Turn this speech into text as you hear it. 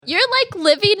You're like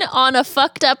living on a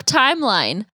fucked up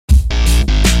timeline.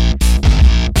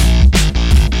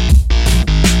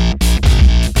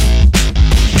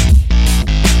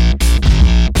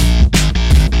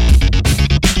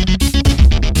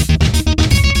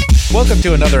 Welcome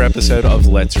to another episode of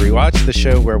Let's Rewatch, the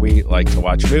show where we like to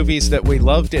watch movies that we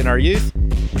loved in our youth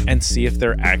and see if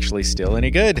they're actually still any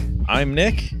good. I'm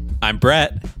Nick. I'm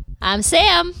Brett. I'm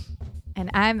Sam. And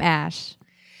I'm Ash.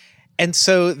 And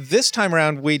so this time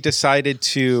around, we decided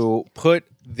to put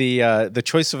the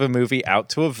choice of a movie out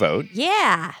to a vote.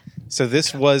 Yeah. So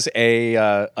this was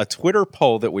a Twitter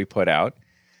poll that we put out.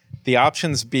 The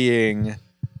options being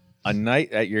A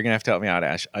Night. You're gonna have to help me out,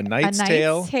 Ash. A Knight's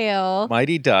Tale,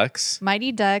 Mighty Ducks,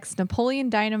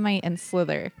 Napoleon Dynamite, and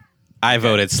Slither. I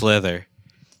voted Slither.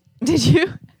 Did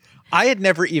you? I had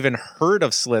never even heard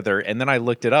of Slither, and then I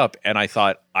looked it up, and I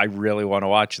thought, I really want to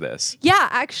watch this. Yeah,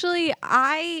 actually,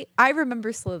 I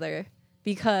remember Slither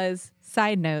because,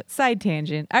 side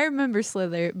tangent, I remember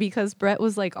Slither because Brett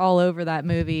was like all over that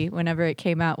movie whenever it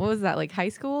came out. What was that, like high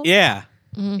school? Yeah.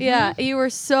 Mm-hmm. Yeah, you were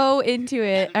so into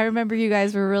it. I remember you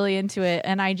guys were really into it,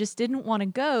 and I just didn't want to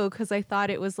go because I thought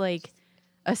it was like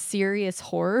a serious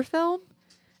horror film.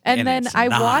 And then I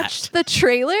watched the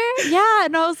trailer. Yeah,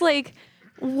 and I was like,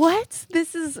 what?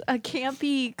 This is a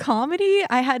campy comedy?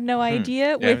 I had no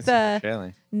idea. With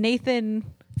Nathan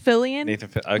Fillion.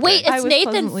 Okay. Wait, it's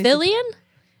Nathan Fillion?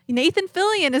 Nathan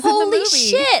Fillion is in the movie. Holy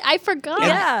shit, I forgot.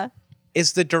 Yeah.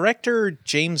 Is the director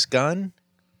James Gunn?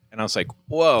 And I was like,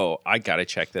 whoa, I got to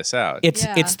check this out. It's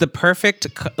the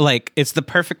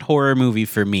perfect horror movie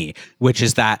for me, which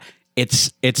is that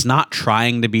it's not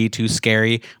trying to be too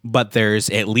scary, but there's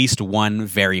at least one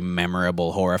very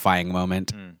memorable, horrifying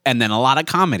moment, and then a lot of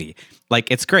comedy.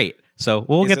 Like, it's great. So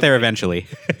we'll get there eventually.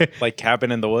 Like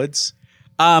Cabin in the Woods?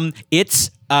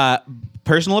 It's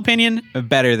personal opinion,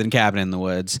 better than Cabin in the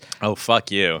Woods. Oh,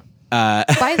 fuck you.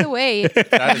 By the way,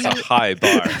 that is a high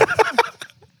bar.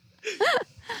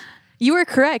 You were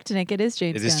correct, Nick. It is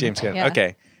James Gunn. It is James Gunn. Yeah.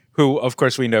 Okay. Who, of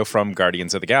course, we know from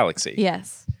Guardians of the Galaxy.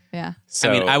 Yes. Yeah. So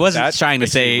I mean, I wasn't trying to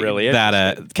say really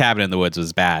that Cabin in the Woods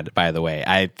was bad, by the way.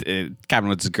 Cabin in the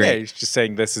Woods is great. Yeah, he's just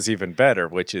saying this is even better,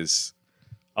 which is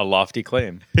a lofty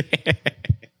claim.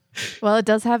 Well, it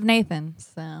does have Nathan,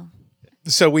 so.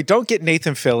 So we don't get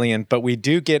Nathan Fillion, but we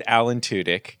do get Alan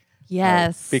Tudyk.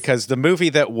 Yes. Because the movie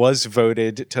that was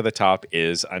voted to the top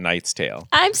is A Knight's Tale.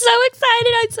 I'm so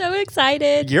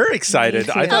excited. You're excited.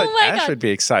 Me too. I thought Oh my Ash God. would be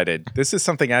excited. This is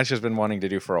something Ash has been wanting to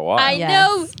do for a while. I Yes.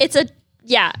 know.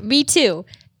 Me too.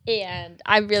 And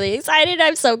I'm really excited.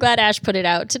 I'm so glad Ash put it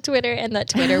out to Twitter and that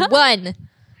Twitter won.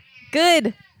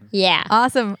 Good. Yeah.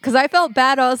 Awesome. Because I felt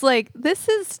bad. I was like, this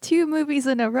is 2 movies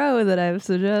in a row that I've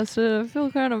suggested. I feel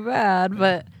kind of bad.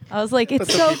 But I was like, But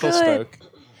it's the so people good. spoke.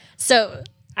 So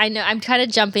I know I'm kind of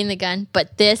jumping the gun,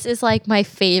 but this is like my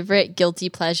favorite guilty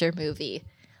pleasure movie.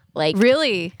 Like,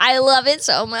 Really? I love it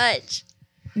so much.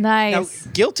 Now, Nice.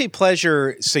 guilty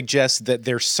pleasure suggests that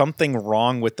there's something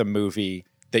wrong with the movie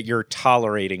that you're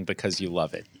tolerating because you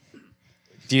love it.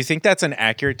 Do you think that's an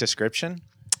accurate description?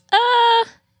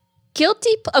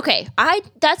 Okay,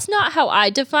 that's not how I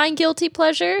define guilty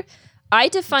pleasure. I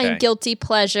define Okay. guilty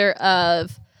pleasure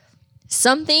of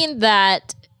something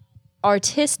that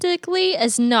artistically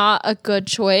is not a good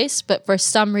choice, but for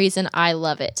some reason I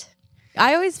love it.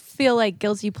 I always feel like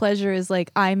guilty pleasure is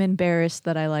like, I'm embarrassed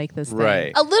that I like this thing.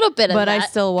 Right. A little bit of But that. I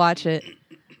still watch it.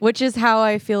 Which is how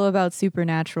I feel about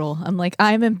Supernatural. I'm like,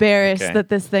 I'm embarrassed Okay. that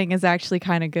this thing is actually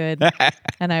kind of good.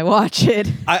 And I watch it.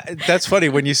 That's funny.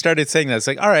 When you started saying that, it's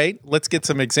like, all right, let's get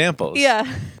some examples. Yeah.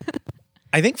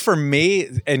 I think for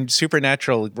me, and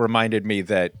Supernatural reminded me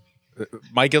that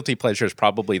my guilty pleasure is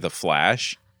probably The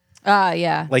Flash.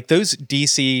 Yeah. Like those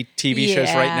DC TV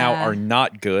shows right now Yeah. are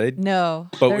not good. No.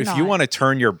 But they're if not. you want to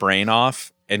turn your brain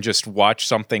off and just watch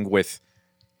something with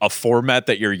a format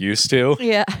that you're used to,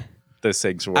 Yeah. those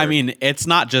things work. I mean, it's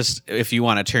not just if you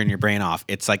want to turn your brain off.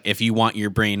 It's like if you want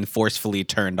your brain forcefully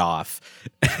turned off.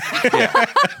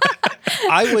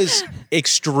 I was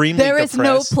extremely There is no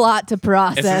depressed. plot to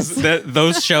process.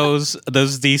 Those shows,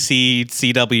 those DC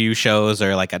CW shows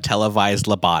are like a televised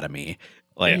lobotomy.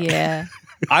 Like, Yeah.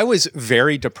 I was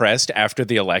very depressed after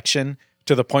the election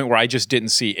to the point where I just didn't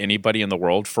see anybody in the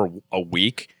world for a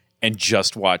week and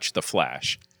just watched The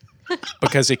Flash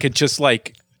because it could just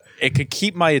it could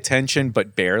keep my attention,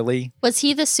 but barely. Was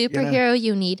he the superhero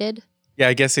you needed? Yeah,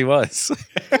 I guess he was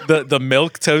the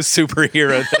milquetoast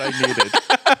superhero that I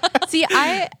needed. See,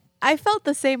 I felt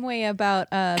the same way about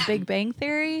Big Bang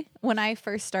Theory when I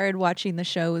first started watching the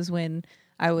show. Was when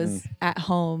I was at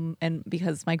home, and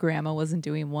because my grandma wasn't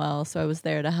doing well, so I was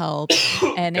there to help,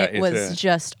 and it was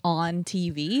just on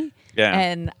TV. Yeah.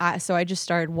 And so I just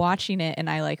started watching it, and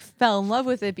I like fell in love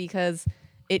with it because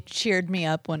it cheered me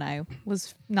up when I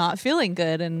was not feeling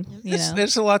good, and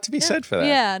there's a lot to be said for that.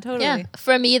 Yeah, totally. Yeah,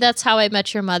 for me, that's How I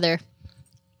Met Your Mother.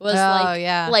 Was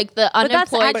like the But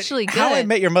that's unemployed. actually good. How I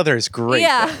Met Your Mother is great.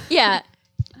 Yeah. Yeah,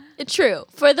 true.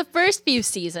 For the first few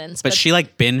seasons, But she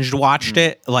like binge watched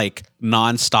it like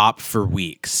nonstop for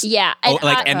weeks. yeah,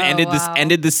 And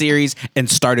ended the series and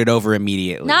started over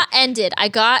immediately. not ended.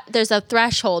 There's a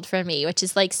threshold for me, which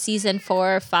is like season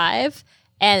 4 or 5,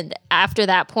 and after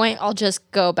that point, I'll just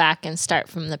go back and start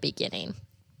from the beginning.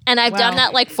 And I've done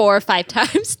that like 4 or 5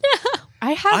 times now.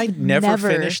 I never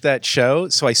finished that show,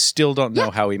 so I still don't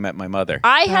know How We Met My Mother.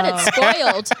 I had it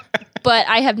spoiled, but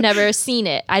I have never seen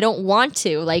it. I don't want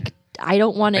to. Like, I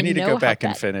don't want to know. I need to go back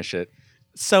and that. finish it.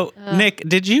 So, Nick,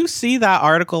 did you see that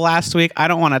article last week? I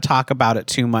don't want to talk about it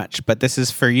too much, but this is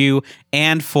for you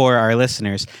and for our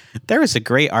listeners. There was a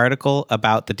great article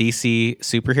about the DC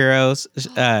superheroes.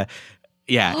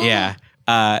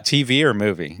 TV or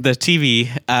movie? The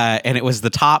TV, and it was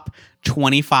the top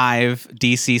 25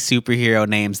 DC superhero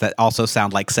names that also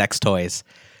sound like sex toys.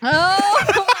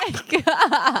 Oh my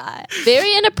god!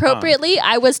 Very inappropriately,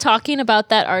 I was talking about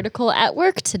that article at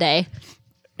work today.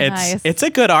 It's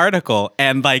a good article,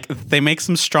 and like they make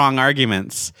some strong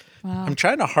arguments. Wow. I'm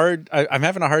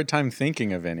having a hard time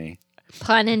thinking of any.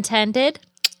 Pun intended.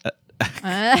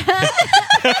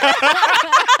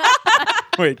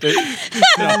 Wait, I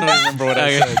don't remember what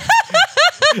I said.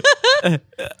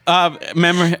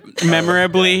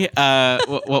 Memorably,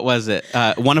 what was it?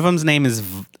 One of them's name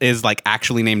is like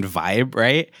actually named Vibe,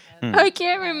 right? I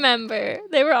can't remember.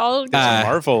 They were all good.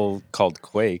 Marvel called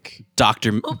Quake.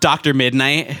 Doctor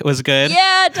Midnight was good.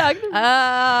 Yeah, Doctor.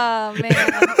 Oh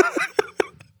man.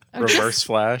 Reverse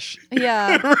Flash.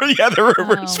 Yeah. Yeah, the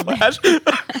Reverse Flash.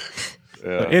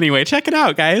 Yeah. Anyway, check it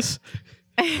out, guys.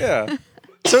 Yeah.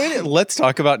 So let's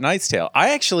talk about Knight's Tale.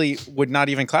 I actually would not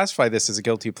even classify this as a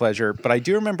guilty pleasure, but I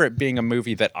do remember it being a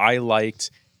movie that I liked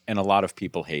and a lot of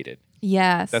people hated.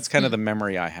 Yes. That's kind of the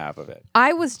memory I have of it.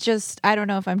 I don't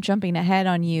know if I'm jumping ahead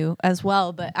on you as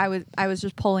well, but I was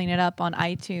just pulling it up on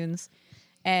iTunes,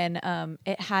 and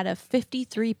it had a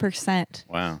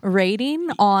 53% rating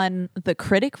on the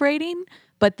critic rating,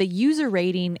 but the user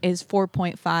rating is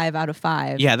 4.5 out of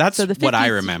 5. Yeah, that's so what I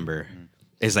remember.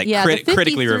 Is like the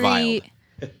critically 53 reviled.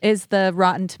 Is the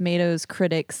Rotten Tomatoes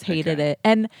critics hated it.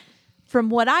 And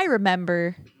from what I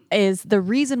remember is the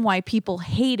reason why people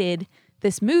hated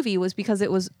this movie was because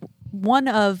it was one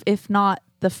of, if not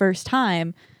the first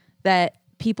time, that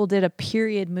people did a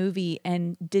period movie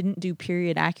and didn't do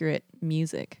period accurate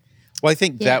music. Well, I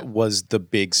think that was the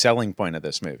big selling point of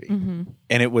this movie. Mm-hmm.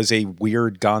 And it was a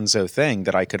weird gonzo thing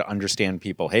that I could understand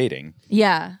people hating.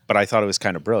 Yeah. But I thought it was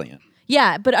kind of brilliant.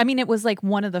 Yeah, but I mean, it was like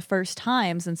one of the first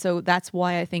times, and so that's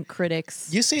why I think critics...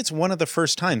 You say it's one of the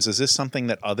first times. Is this something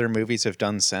that other movies have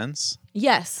done since?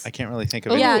 Yes. I can't really think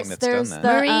of anything that's done that.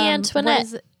 Marie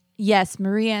Antoinette. Yes,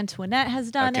 Marie Antoinette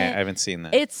has done it. I haven't seen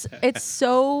that. It's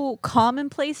so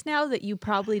commonplace now that you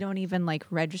probably don't even like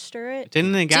register it.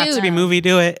 Didn't the Gatsby movie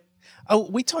do it? Oh,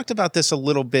 we talked about this a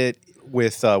little bit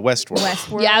with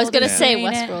Westworld. Yeah, I was going to is say doing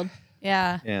it. Westworld.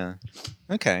 Yeah. Yeah.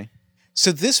 Okay.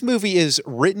 So this movie is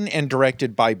written and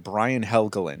directed by Brian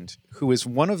Helgeland, who is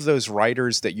one of those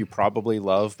writers that you probably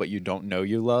love, but you don't know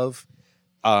you love.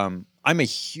 I'm a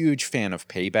huge fan of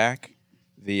Payback,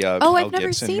 the Mel I've never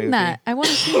Gibson seen movie. that. I want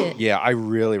to see it. Yeah, I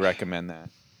really recommend that.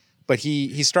 But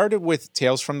he started with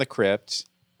Tales from the Crypt,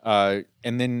 and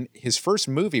then his first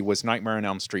movie was Nightmare on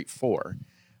Elm Street 4,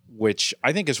 which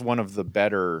I think is one of the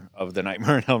better of the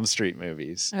Nightmare on Elm Street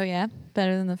movies. Oh yeah,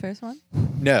 better than the first one.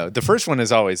 No, the first one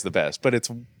is always the best, but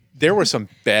there were some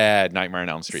bad Nightmare on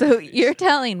Elm Street So movies. you're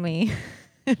telling me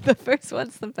the first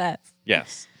one's the best?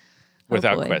 Yes,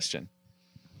 without boy. question.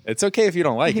 It's okay if you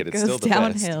don't like it. It's goes still the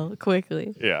best. downhill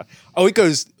quickly. Yeah. Oh, it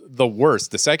goes the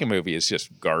worst. The second movie is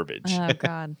just garbage. Oh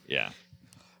god. Yeah.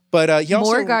 But he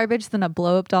also More garbage than a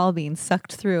blow-up doll being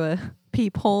sucked through a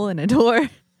peephole in a door.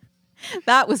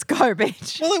 That was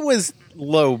garbage. Well, it was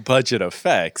low budget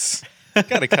effects.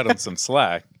 Got to cut him some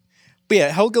slack. But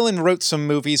yeah, Helgeland wrote some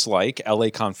movies like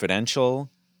L.A. Confidential,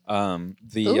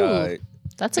 That's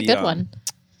a good one.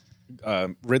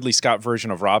 Ridley Scott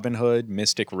version of Robin Hood,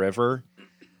 Mystic River.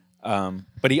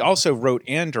 But he also wrote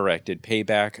and directed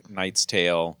Payback, Knight's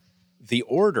Tale, The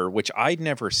Order, which I'd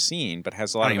never seen, but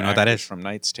has a lot of I don't even know what that actors is. from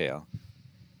Knight's Tale.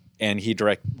 And he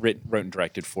wrote and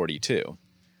directed 42.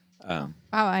 Wow,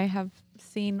 I have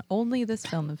seen only this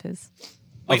film of his.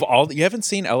 Of all, you haven't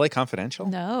seen LA Confidential?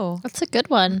 No. That's a good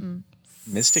one.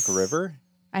 Mystic River?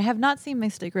 I have not seen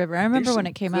Mystic River. I remember There's when some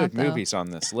it came good out, though. movies on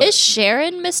this Is list.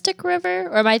 Sharon Mystic River,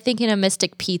 or am I thinking of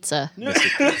Mystic Pizza?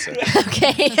 Mystic Pizza.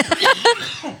 Okay.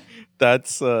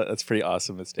 That's pretty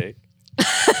awesome mistake.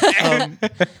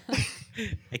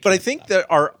 But I think that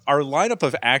our lineup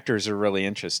of actors are really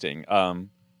interesting.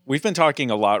 We've been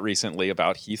talking a lot recently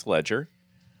about Heath Ledger.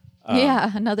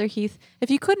 Yeah, another Heath. If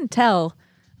you couldn't tell,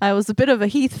 I was a bit of a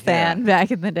Heath fan back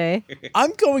in the day.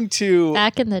 I'm going to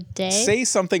Back in the day. say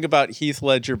something about Heath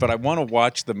Ledger, but I want to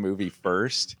watch the movie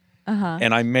first.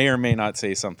 And I may or may not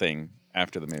say something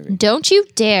after the movie. Don't you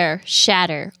dare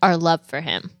shatter our love for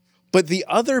him. But the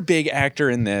other big actor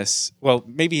in this, well,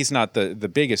 maybe he's not the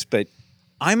biggest, but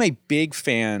I'm a big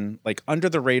fan, like under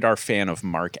the radar fan of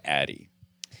Mark Addy.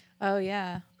 Oh,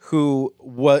 yeah.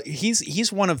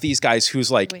 He's one of these guys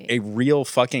who's like a real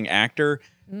fucking actor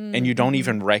and you don't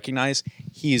even recognize.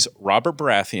 He's Robert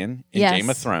Baratheon in Yes. Game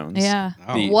of Thrones. Yeah.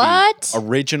 What? The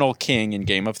original king in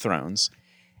Game of Thrones.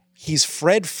 He's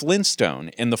Fred Flintstone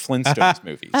in the Flintstones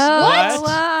movies. Oh, What?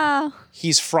 wow.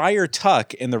 He's Friar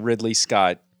Tuck in the Ridley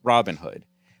Scott Robin Hood.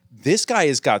 This guy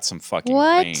has got some fucking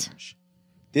What? range.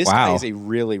 This Wow. guy is a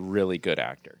really, really good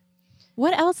actor.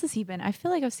 What else has he been? I feel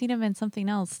like I've seen him in something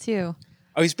else, too.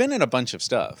 Oh, he's been in a bunch of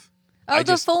stuff. Oh,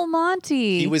 the Full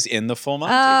Monty. He was in the Full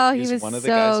Monty. Oh, he was one of the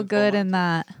guys so in Full good Monty. in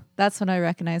that. That's when I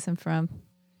recognize him from.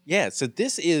 Yeah, so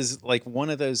this is like one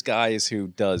of those guys who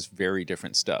does very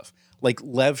different stuff. Like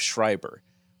Lev Schreiber,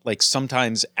 like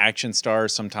sometimes action star,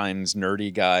 sometimes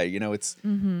nerdy guy. You know, it's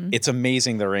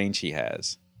amazing the range he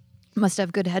has. Must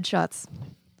have good headshots.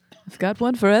 I've got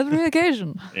one for every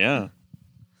occasion. Yeah.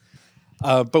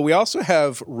 But we also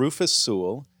have Rufus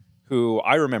Sewell, who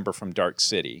I remember from Dark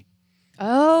City.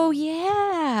 Oh,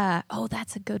 yeah. Oh,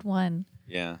 that's a good one.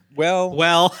 Yeah. Well,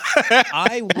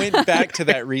 I went back to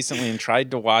that recently and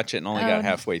tried to watch it and only got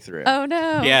halfway through. Oh,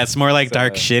 no. Yeah, it's more like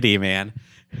dark shitty, man.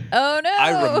 Oh, no.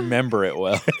 I remember it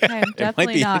well. I'm I might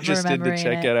definitely be not interested to remembering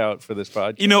check it out for this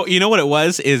podcast. You know what it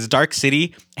was is Dark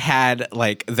City had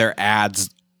like their ads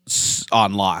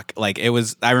on lock. Like it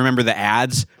was, I remember the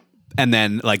ads, and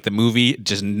then like the movie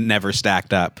just never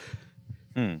stacked up.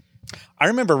 I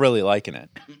remember really liking it,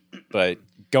 but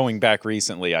going back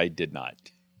recently, I did not.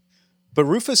 But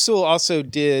Rufus Sewell also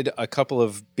did a couple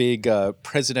of big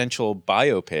presidential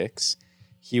biopics.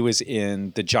 He was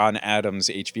in the John Adams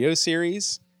HBO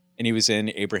series, and he was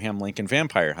in Abraham Lincoln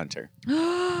Vampire Hunter,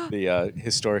 the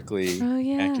historically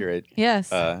accurate Yes.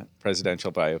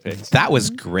 presidential biopics. That was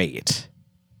great.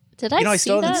 Did I see I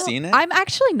still that? haven't seen it. I'm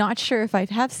actually not sure if I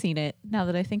have seen it now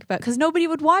that I think about it, because nobody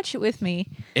would watch it with me.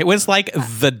 It was like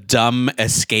the dumb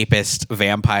escapist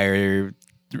vampire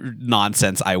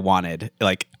nonsense I wanted.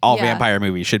 Like all Yeah. vampire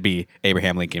movies should be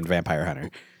Abraham Lincoln Vampire Hunter.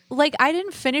 Like, I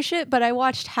didn't finish it, but I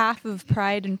watched half of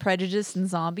Pride and Prejudice and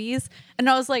Zombies, and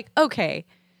I was like, okay,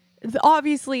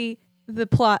 obviously the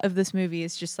plot of this movie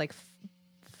is just like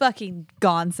fucking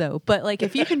gonzo, but like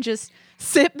if you can just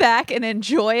sit back and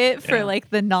enjoy it for like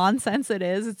the nonsense it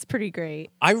is, it's pretty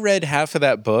great. I read half of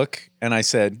that book, and I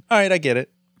said, all right, I get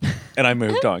it. And I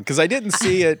moved on, because I didn't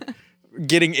see it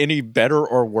getting any better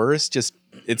or worse. Just,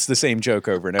 it's the same joke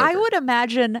over and over. I would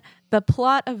imagine the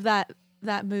plot of that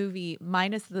movie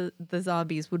minus the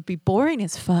zombies would be boring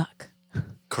as fuck.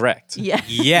 Correct. Yeah.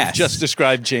 Yes. Just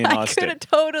described Jane I Austen. could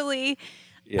totally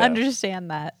Yeah. understand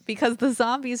that, because the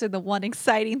zombies are the one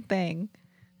exciting thing.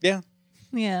 Yeah.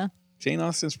 Yeah. Jane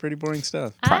Austen's pretty boring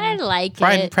stuff. I like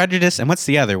Pride and it. Prejudice, and what's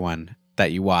the other one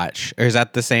that you watch? Or is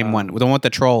that the same one? The one with the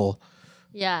troll?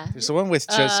 Yeah. There's the one with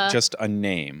just a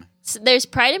name. So there's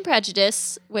Pride and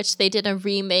Prejudice, which they did a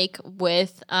remake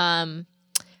with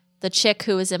the chick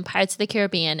who was in Pirates of the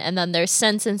Caribbean, and then there's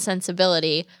Sense and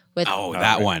Sensibility with. Oh,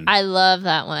 that one. I love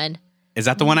that one. Is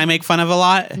that the one I make fun of a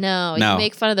lot? No, No. you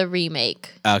make fun of the remake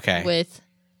Okay. with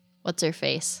what's her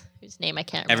face, whose name I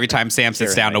can't remember. Every time Sam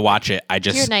sits Keira down to Knightley. watch it, I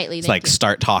just Keira Knightley, like thank you.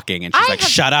 start talking, and she's I like, have-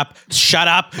 "Shut up, shut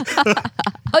up."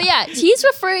 Oh yeah, he's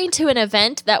referring to an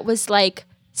event that was like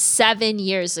 7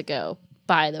 years ago.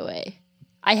 By the way,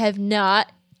 I have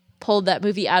not pulled that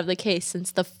movie out of the case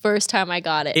since the first time I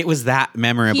got it. It was that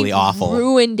memorably He awful.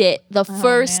 ruined it the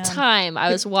first man. time I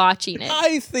was watching it.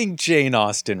 I think Jane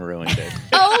Austen ruined it.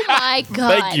 Oh my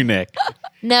god! Thank you, Nick.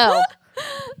 No.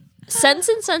 Sense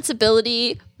and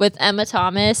Sensibility with Emma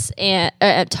Thomas and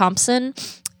Thompson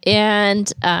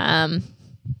and I'll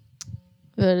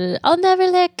Never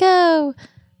Let Go.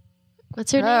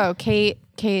 What's her name? Oh, Kate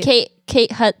Kate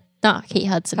Hudson.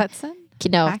 Hudson?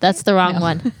 No, Hackett? that's the wrong No.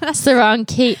 one. That's the wrong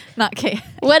Kate. Not Kate.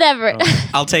 Whatever.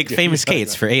 I'll take Famous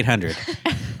Kate's for 800.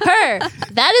 Her.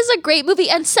 That is a great movie,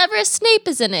 and Severus Snape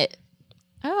is in it.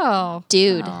 Oh,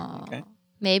 Dude, Okay.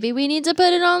 maybe we need to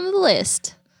put it on the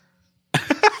list.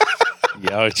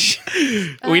 Youch.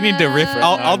 We need to riff.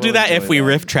 I'll do that if we enjoy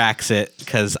that. riff tracks it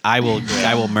because I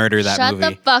will murder that Shut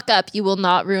movie. the fuck up. You will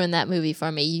not ruin that movie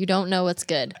for me. You don't know what's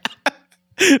good.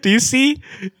 Do you see?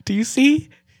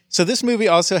 So this movie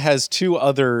also has two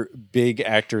other big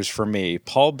actors for me,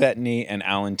 Paul Bettany and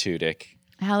Alan Tudyk.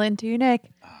 Alan Tudyk.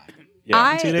 Yeah,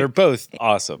 I- they're both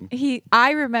awesome.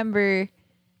 I remember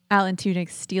Alan Tudyk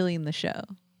stealing the show.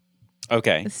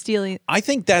 Okay. Stealing. I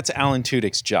think that's Alan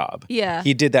Tudyk's job. Yeah.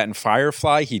 He did that in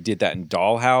Firefly. He did that in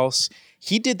Dollhouse.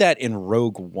 He did that in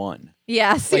Rogue One.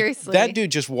 Yeah, Like, seriously. that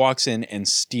dude just walks in and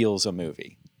steals a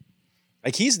movie.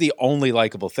 Like, he's the only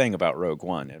likable thing about Rogue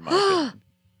One, in my opinion.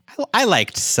 I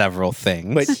liked several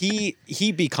things, But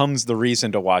he becomes the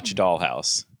reason to watch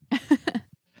Dollhouse.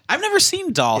 I've never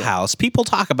seen Dollhouse. People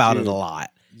talk about it a lot.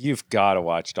 You've got to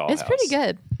watch Dollhouse. It's pretty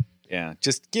good. Yeah,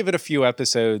 just give it a few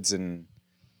episodes and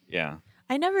yeah.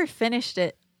 I never finished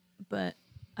it, but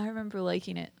I remember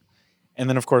liking it. And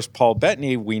then, of course, Paul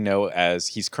Bettany, we know as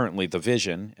he's currently the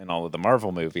Vision in all of the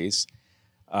Marvel movies.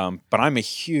 But I'm a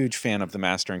huge fan of the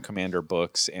Master and Commander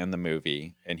books and the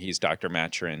movie. And he's Dr.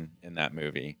 Maturin in that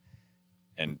movie.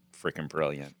 And freaking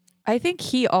brilliant. I think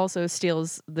he also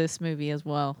steals this movie as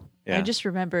well. Yeah. I just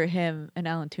remember him and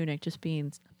Alan Tudyk just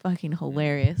being fucking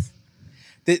hilarious.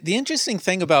 The interesting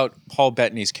thing about Paul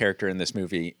Bettany's character in this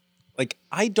movie, like,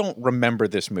 I don't remember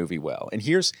this movie well. And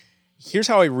here's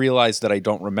how I realized that I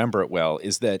don't remember it well,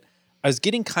 is that I was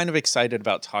getting kind of excited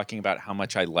about talking about how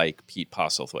much I like Pete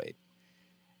Postlethwaite.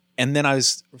 And then I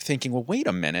was thinking, well, wait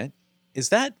a minute. Is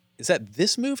that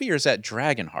this movie or is that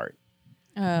Dragonheart?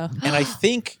 Oh. And I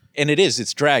think, and it's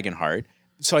Dragonheart.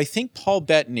 So I think Paul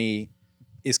Bettany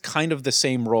is kind of the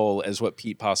same role as what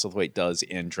Pete Postlethwaite does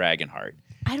in Dragonheart.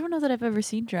 I don't know that I've ever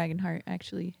seen Dragonheart,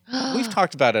 actually. We've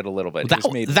talked about it a little bit. That- It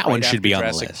was made that right one should after be on the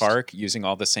Jurassic list. Park using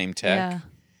all the same tech. Yeah.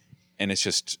 And it's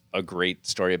just a great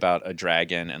story about a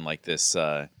dragon and like this.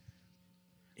 Wait,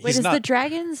 he's is not the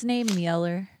dragon's name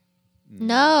Yeller?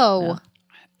 No.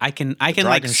 I can like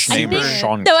dragon's name is simmer.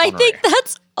 Sean No, I Connery. think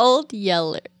that's Old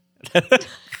Yeller.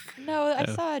 No, I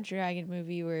saw a dragon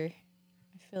movie where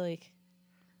I feel like,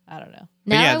 I don't know.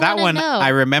 But Now yeah, I that wanna one know. I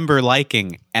remember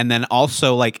liking, and then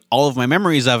also like all of my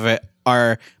memories of it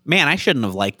are, man, I shouldn't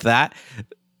have liked that.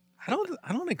 I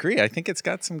don't agree. I think it's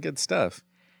got some good stuff.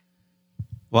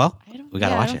 Well, I don't, we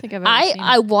gotta I watch don't it. think I've ever seen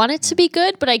I it. want it to be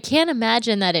good, but I can't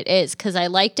imagine that it is because I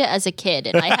liked it as a kid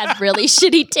and I had really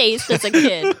shitty taste as a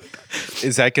kid.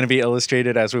 Is that going to be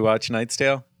illustrated as we watch Knight's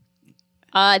Tale?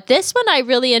 This one I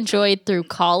really enjoyed through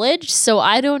college, so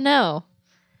I don't know.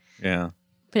 Yeah.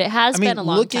 But it has been a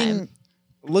long looking time.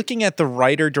 looking at the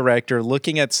writer director,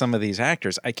 looking at some of these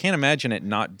actors, I can't imagine it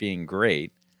not being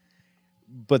great.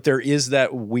 But there is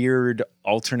that weird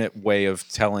alternate way of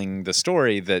telling the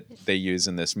story that they use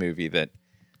in this movie that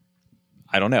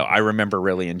I don't know. I remember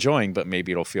really enjoying, but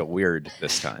maybe it'll feel weird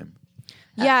this time.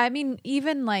 Yeah, I mean,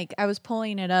 even like I was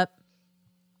pulling it up,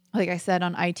 like I said,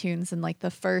 on iTunes, and like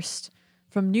the first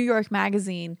from New York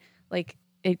Magazine, like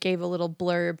it gave a little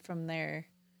blurb from their,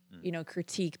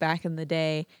 critique back in the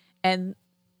day. And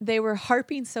they were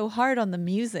harping so hard on the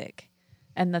music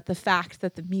and that the fact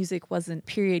that the music wasn't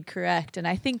period correct. And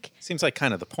I think, Seems like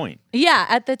kind of the point. yeah,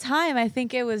 at the time, I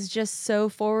think it was just so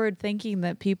forward thinking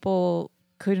that people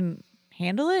couldn't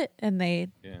handle it. And Yeah.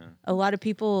 a lot of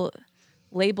people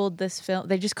labeled this film,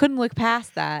 they just couldn't look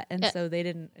past that, and Yeah. so they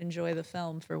didn't enjoy the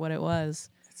film for what it was.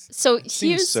 So Seems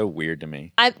here's so weird to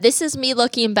me. this is me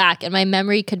looking back, and my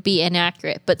memory could be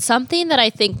inaccurate. But something that I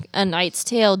think A Knight's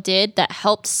Tale did that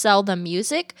helped sell the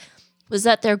music was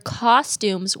that their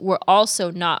costumes were also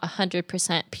not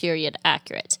 100% period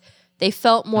accurate. They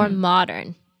felt more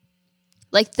modern.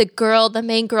 Like the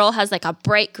main girl has like a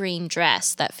bright green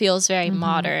dress that feels very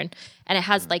modern, and it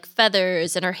has like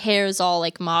feathers, and her hair is all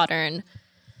like modern.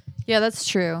 Yeah, that's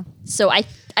true. So I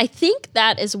think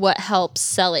that is what helps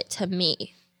sell it to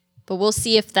me. But we'll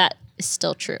see if that is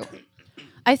still true.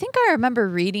 I think I remember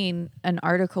reading an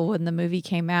article when the movie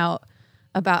came out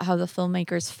about how the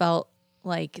filmmakers felt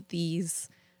like these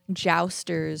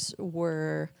jousters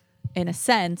were, in a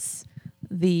sense,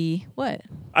 the what?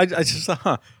 I just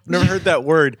I've never heard that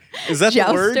word. Is that the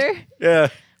word? Jouster? Yeah.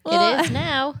 Well, It is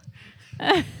now.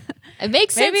 It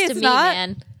makes sense Maybe to it's me, not.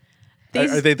 man.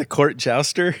 Are they the court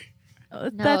jouster?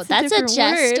 No, that's a different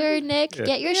jester, word. Nick.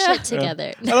 Get your shit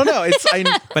together. I don't know.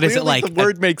 But is it clearly like the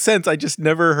word makes sense? I just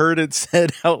never heard it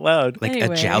said out loud. like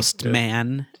Anyway. a joust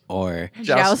man or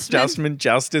Joustman,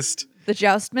 joustist. The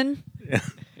joustmen.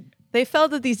 They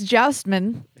felt that these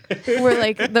joustmen were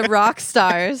like the rock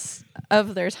stars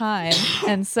of their time,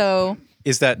 and so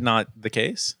Is that not the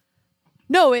case?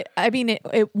 No,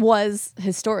 it was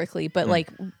historically, but like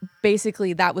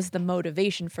basically that was the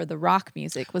motivation for the rock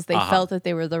music was they felt that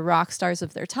they were the rock stars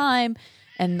of their time,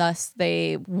 and thus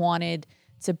they wanted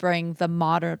to bring the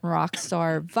modern rock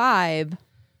star vibe,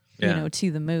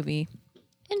 to the movie.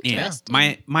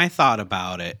 Interesting. My thought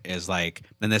about it is like,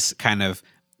 and this kind of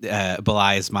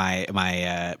belies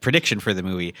my prediction for the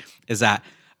movie, is that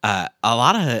a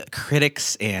lot of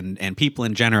critics and people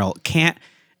in general can't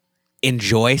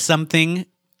enjoy something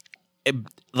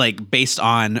like based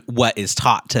on what is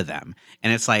taught to them.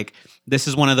 And it's like, this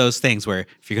is one of those things where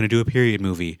if you're going to do a period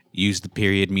movie, use the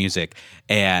period music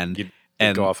and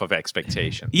go off of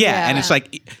expectation. Yeah. And it's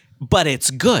like, but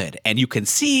it's good. And you can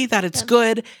see that it's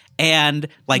good. And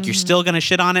like, you're still going to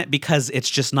shit on it because it's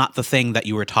just not the thing that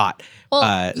you were taught.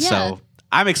 So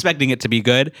I'm expecting it to be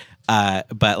good.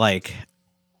 But like,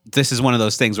 this is one of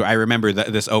those things where I remember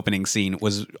that this opening scene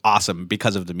was awesome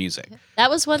because of the music.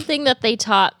 That was one thing that they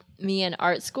taught me in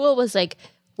art school was like,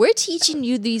 we're teaching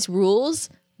you these rules,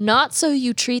 not so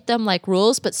you treat them like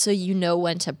rules, but so you know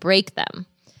when to break them.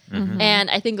 Mm-hmm.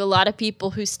 And I think a lot of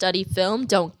people who study film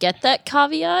don't get that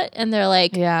caveat. And they're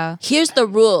like, here's the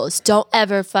rules. Don't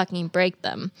ever fucking break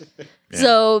them.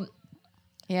 So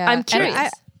I'm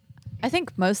curious. I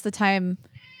think most of the time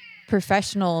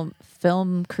professional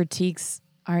film critiques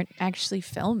aren't actually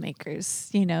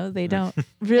filmmakers. They don't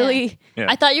really.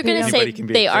 I thought you were going to say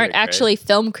they aren't actually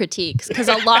film critiques, because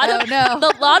a lot of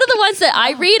the ones that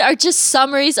I read are just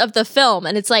summaries of the film,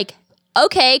 and it's like,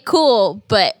 okay, cool,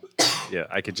 but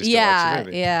I could just watch the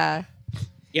movie. Yeah,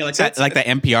 like that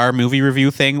NPR movie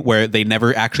review thing where they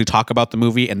never actually talk about the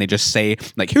movie and they just say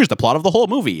like, "Here's the plot of the whole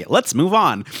movie. Let's move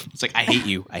on." It's like, I hate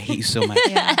you so much.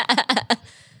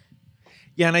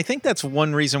 Yeah, and I think that's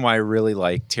one reason why I really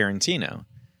like Tarantino.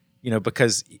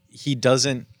 Because he does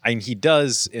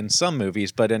in some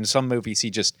movies, but in some movies he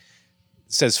just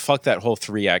says, fuck that whole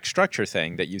 3-act structure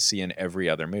thing that you see in every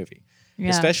other movie. Yeah.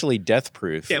 Especially Death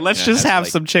Proof. Yeah, let's just have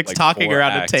some chicks talking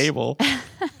around a table.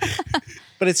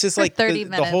 But it's just like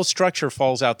the whole structure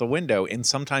falls out the window, and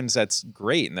sometimes that's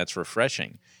great and that's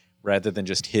refreshing, rather than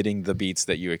just hitting the beats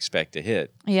that you expect to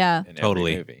hit. Yeah. In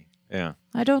every movie. Yeah.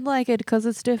 I don't like it because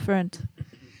it's different.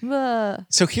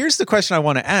 So here's the question I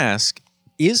want to ask.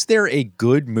 Is there a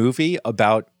good movie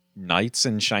about knights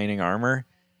in shining armor?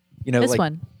 This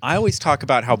one. I always talk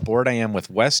about how bored I am with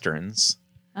Westerns.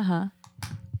 Are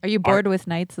you bored with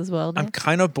knights as well, Dave? I'm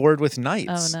kind of bored with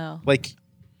knights. Oh, no. Like,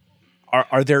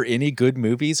 are there any good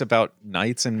movies about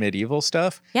knights and medieval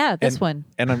stuff? Yeah, this one.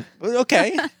 And I'm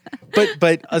okay.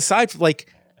 but aside from I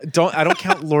don't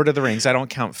count Lord of the Rings. I don't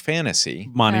count fantasy.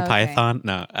 Monty Python?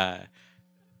 No.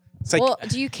 It's like,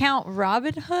 do you count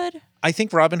Robin Hood? I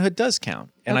think Robin Hood does count.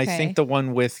 And I think the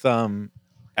one with Alan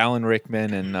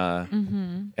Rickman and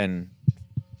and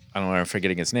I don't know, I'm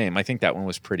forgetting his name. I think that one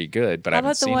was pretty good, but I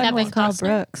haven't seen it. How about the one with Mel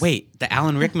Brooks? Wait, the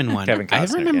Alan Rickman one. Kevin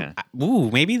Costner, I remember. Ooh,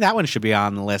 maybe that one should be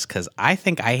on the list because I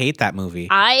think I hate that movie.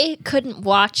 I couldn't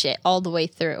watch it all the way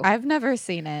through. I've never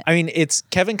seen it. I mean, it's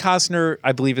Kevin Costner,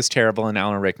 I believe, is terrible, and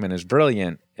Alan Rickman is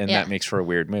brilliant, and that makes for a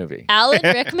weird movie. Alan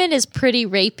Rickman is pretty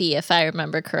rapey, if I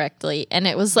remember correctly, and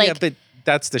it was like, yeah, but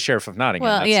that's the Sheriff of Nottingham.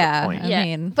 Well, that's yeah, the point. I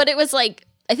mean, but it was like,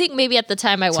 I think maybe at the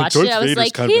time I watched it, I was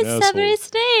like, he's Severus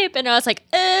Snape. And I was like,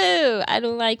 oh, I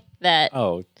don't like that.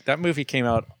 Oh, that movie came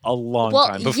out a long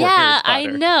time before Harry Potter. I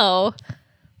know,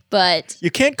 but...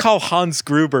 You can't call Hans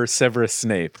Gruber Severus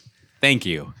Snape. Thank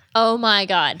you. Oh my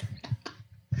God.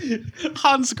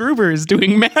 Hans Gruber is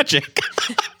doing magic.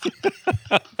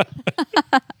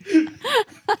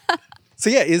 So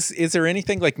yeah, is there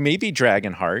anything like maybe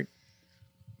Dragonheart?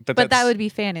 But that would be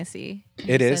fantasy.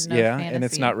 It is, and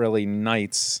it's not really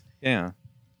knights. Yeah.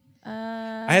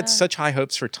 I had such high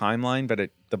hopes for Timeline, but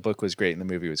the book was great and the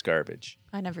movie was garbage.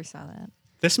 I never saw that.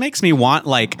 This makes me want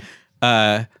like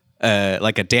a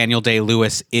Daniel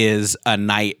Day-Lewis is a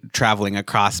knight traveling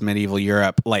across medieval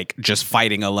Europe, like just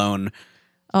fighting alone.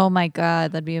 Oh my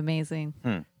God, that'd be amazing.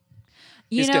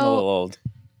 He's getting a little old.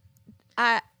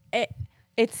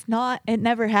 It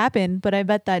never happened, but I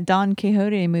bet that Don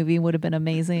Quixote movie would have been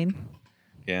amazing.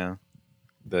 Yeah.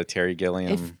 The Terry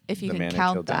Gilliam. If you the can man who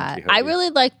count killed Don that. Quixote. I really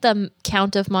like the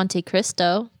Count of Monte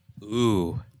Cristo.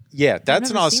 Ooh. Yeah, that's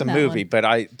an never awesome seen that movie, one.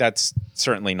 but that's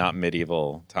certainly not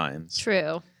medieval times.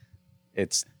 True.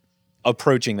 It's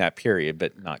approaching that period,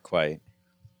 but not quite.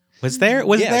 Was there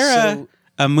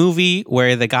a movie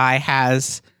where the guy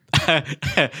has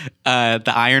the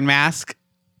Iron Mask?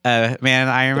 Man in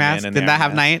Iron Mask? Did that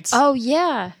have knights? Oh,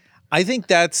 yeah. I think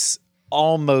that's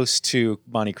almost to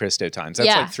Monte Cristo times. That's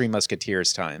Yeah. like Three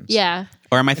Musketeers times. Yeah.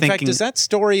 Or am I In thinking? fact, does that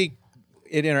story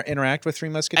interact with Three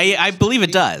Musketeers? I believe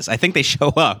it does. I think they show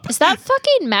up. Is that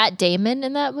fucking Matt Damon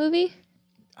in that movie?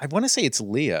 I want to say it's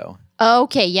Leo. Oh,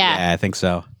 okay, yeah. Yeah, I think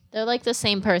so. They're like the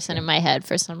same person in my head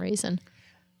for some reason.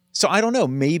 So I don't know.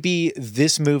 Maybe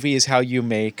this movie is how you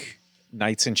make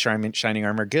Knights in Shining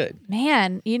Armor good.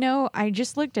 Man, I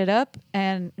just looked it up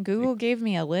and Google gave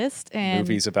me a list and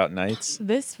Movies about knights.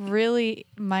 this really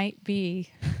might be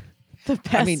the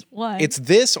best one. It's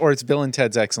this or it's Bill and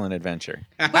Ted's Excellent Adventure.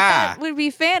 But that would be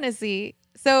fantasy.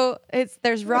 So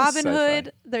there's Robin sci-fi.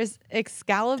 Hood, there's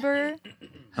Excalibur,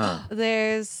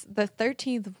 there's the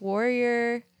 13th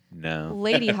Warrior, No.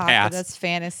 Lady Hawk, Pass. that's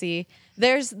fantasy.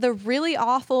 There's the really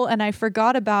awful, and I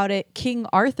forgot about it, King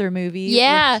Arthur movie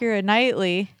Yeah. with Keira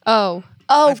Knightley. Oh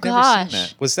I've never seen gosh.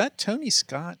 that. Was that Tony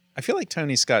Scott? I feel like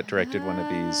Tony Scott directed one of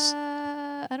these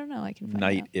I don't know. I can find out.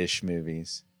 night-ish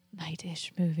movies.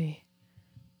 Night-ish movie.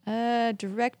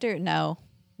 Director? No,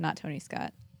 not Tony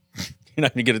Scott. You're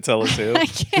not even going to tell us who? I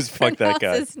can't Just fuck that pronounce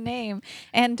guy. his name.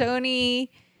 Antoni.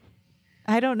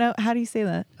 I don't know. How do you say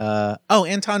that?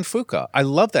 Anton Fuqua. I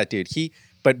love that dude.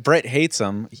 But Brett hates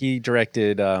him. He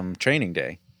directed Training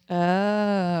Day.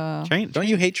 Oh. Don't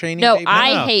you hate Training No, Day?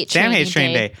 I hate Sam Training hates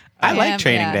Training Day. Day. I like Sam,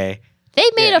 Training yeah. Day. They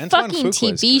made Yeah, a Antoine fucking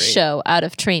Fuqua is TV great. show out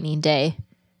of Training Day.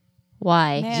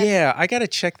 Why? Man. Yeah, I got to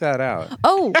check that out.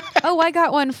 Oh, I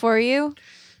got one for you,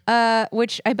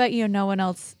 which I bet no one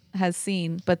else has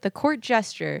seen. But The Court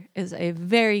Jester is a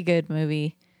very good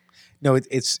movie. No,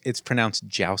 it's pronounced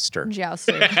Jouster.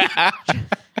 Jouster.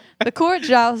 The Court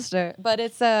Jouster, but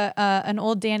it's an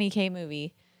old Danny Kaye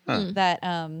movie that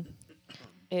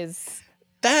is.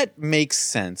 That makes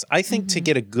sense. I think to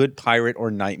get a good pirate or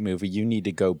knight movie, you need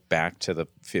to go back to the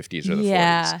 50s or the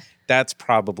Yeah. 40s. That's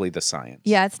probably the science.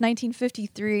 Yeah, it's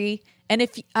 1953, and or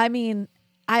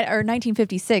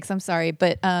 1956. I'm sorry,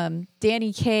 but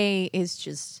Danny Kaye is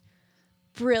just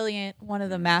brilliant, one of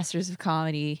the masters of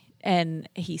comedy, and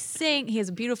he has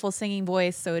a beautiful singing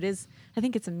voice. So it is. I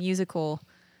think it's a musical,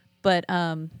 but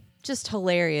just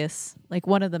hilarious, like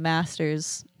one of the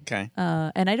masters. Okay.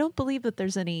 And I don't believe that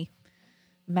there's any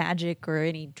magic or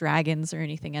any dragons or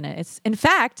anything in it.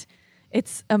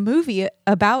 It's a movie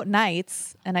about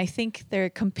knights, and I think they're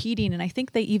competing, and I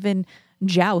think they even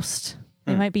joust.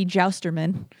 They might be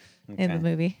joustermen in the Okay.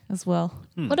 movie as well.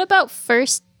 What about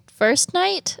First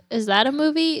Night? Is that a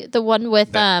movie? The one with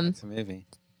It's a movie.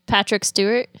 Patrick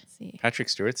Stewart? Let's see. Patrick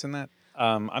Stewart's in that?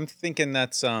 I'm thinking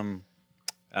that's I'm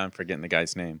forgetting the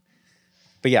guy's name.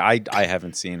 But yeah, I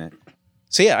haven't seen it.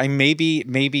 So yeah,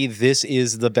 maybe this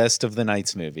is the best of the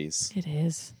Knights movies. It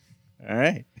is. All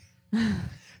right.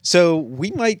 So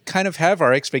we might kind of have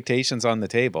our expectations on the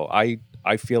table. I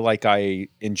feel like I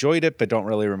enjoyed it, but don't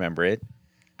really remember it.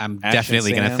 I'm Ash and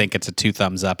definitely going to Sam. think it's a 2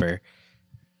 thumbs upper.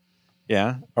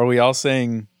 Yeah. Are we all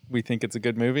saying we think it's a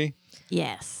good movie?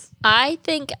 Yes. I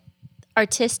think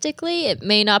artistically it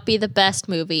may not be the best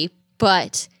movie,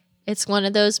 but it's one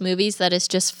of those movies that is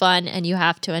just fun and you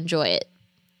have to enjoy it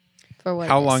for what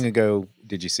How it is. long ago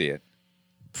did you see it?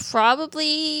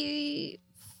 Probably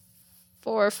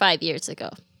 4 or 5 years ago.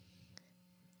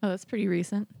 Oh, that's pretty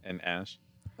recent. And Ash?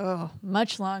 Oh,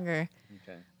 much longer.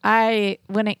 Okay.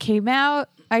 When it came out,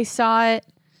 I saw it,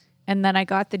 and then I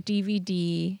got the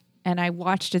DVD, and I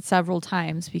watched it several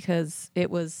times because it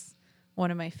was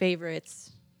one of my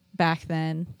favorites back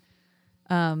then.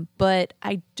 But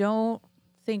I don't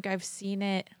think I've seen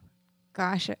it.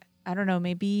 Gosh, I don't know,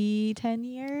 maybe 10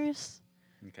 years,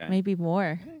 Okay. maybe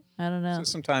more. I don't know. So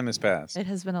some time has passed. It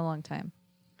has been a long time.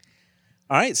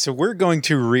 All right, so we're going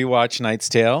to rewatch Knight's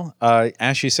Tale.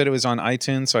 Ash, you said it was on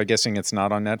iTunes, so I'm guessing it's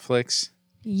not on Netflix.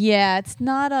 Yeah, it's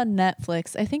not on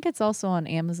Netflix. I think it's also on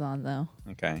Amazon, though.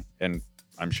 Okay, and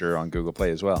I'm sure on Google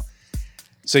Play as well.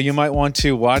 So you might want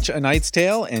to watch A Knight's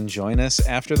Tale and join us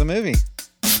after the movie.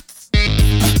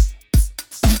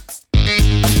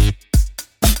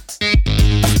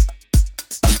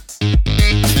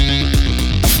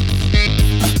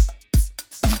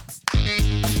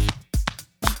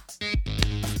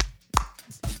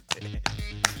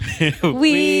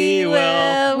 We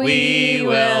will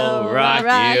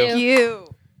rock you.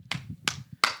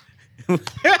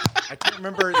 I can't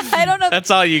remember. I don't know. That's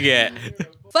all you get.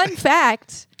 Fun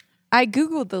fact, I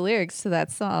Googled the lyrics to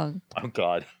that song, Oh,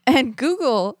 God. and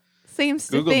Google seems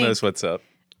to Google think knows what's up.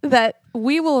 that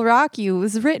We Will Rock You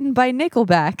was written by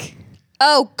Nickelback.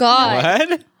 Oh God. What?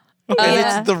 And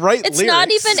Yeah. it's the right It's lyrics.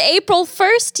 not even April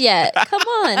 1st yet. Come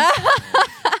on.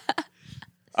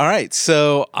 All right,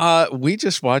 so we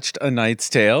just watched A Knight's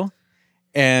Tale,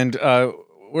 and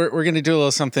we're going to do a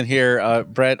little something here.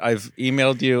 Brett, I've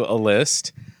emailed you a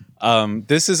list.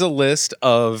 This is a list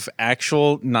of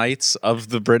actual knights of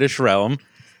the British realm,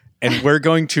 and we're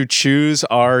going to choose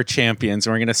our champions,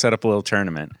 and we're going to set up a little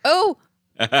tournament. Oh.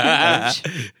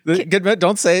 Good,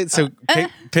 don't say it. So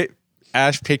pick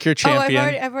Ash, pick your champion.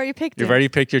 I've already picked it. You've already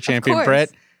picked your champion. course.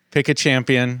 Brett, pick a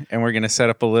champion, and we're going to set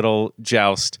up a little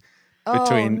joust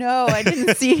between. Oh, no, I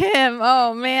didn't see him.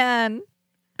 Oh, man.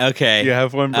 Okay. You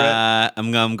have one, Brett?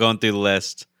 I'm going through the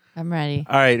list. I'm ready.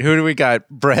 All right, who do we got?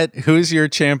 Brett, who's your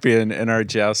champion in our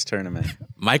joust tournament?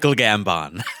 Michael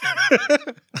Gambon.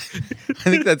 I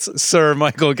think that's Sir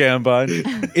Michael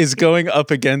Gambon is going up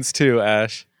against who,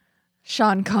 Ash?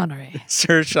 Sean Connery.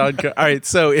 Sir Sean. All right,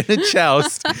 so in a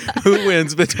joust, who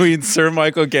wins between Sir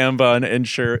Michael Gambon and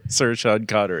Sir Sean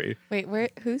Connery? Wait,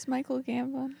 who's Michael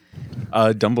Gambon?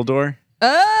 Dumbledore.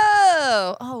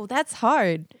 Oh, that's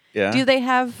hard. Yeah. Do they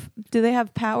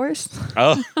have powers?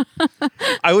 Oh,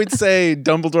 I would say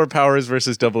Dumbledore powers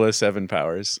versus 007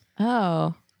 powers.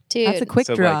 Oh, Dude, that's a quick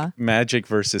So draw. like magic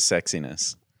versus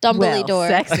sexiness. Dumbledore.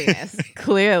 Well, sexiness.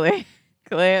 Clearly.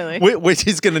 Which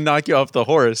is going to knock you off the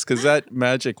horse because that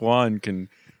magic wand can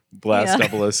blast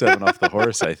 007 off the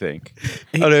horse, I think.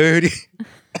 Oh, no,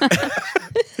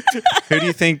 who do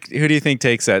you think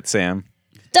takes that, Sam?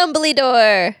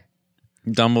 Dumbledore.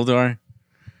 Dumbledore?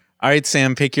 All right,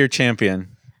 Sam, pick your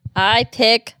champion. I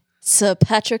pick Sir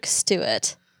Patrick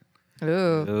Stewart. Ooh.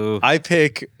 Ooh. I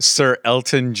pick Sir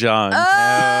Elton John.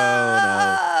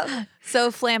 No. So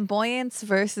flamboyance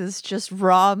versus just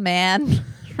raw man.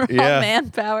 Yeah. Man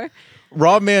power.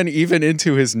 Raw man even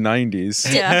into his 90s.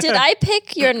 Did I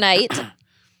pick your knight?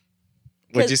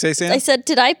 What'd you say, Sam? I said,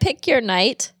 did I pick your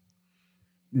knight?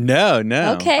 No.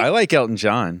 Okay. I like Elton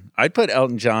John. I'd put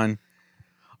Elton John.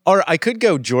 Or I could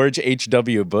go George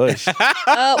H.W. Bush against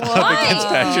Why?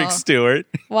 Patrick Stewart.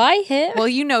 Why him? Well,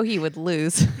 you know he would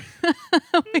lose.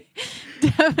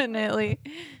 Definitely.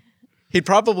 He'd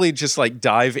probably just like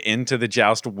dive into the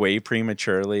joust way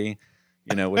prematurely,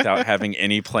 without having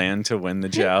any plan to win the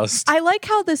joust. I like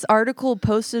how this article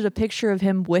posted a picture of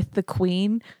him with the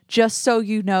queen, just so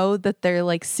you know that they're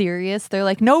like serious. They're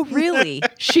like, no, really,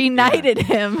 she knighted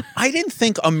him. I didn't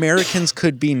think Americans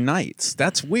could be knights.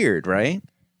 That's weird, right?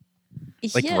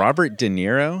 Like Yeah. Robert De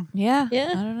Niro? Yeah. Yeah.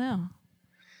 I don't know.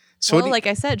 So Well, like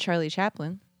I said, Charlie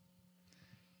Chaplin.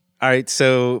 all right,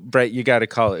 so Brett, you got to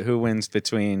call it. Who wins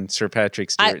between Sir Patrick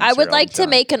Stewart and I Sir would like Elton to John?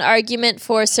 make an argument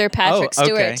for Sir Patrick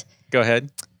Stewart. Okay. Go ahead.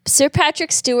 Sir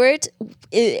Patrick Stewart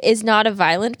is not a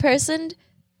violent person,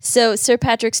 so Sir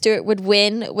Patrick Stewart would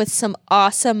win with some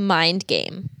awesome mind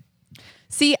game.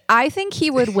 See, I think he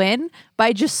would win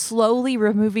by just slowly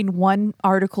removing one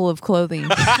article of clothing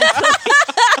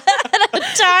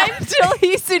until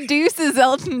he seduces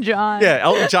Elton John. Yeah,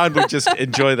 Elton John would just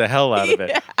enjoy the hell out of it.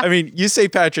 Yeah. I mean, you say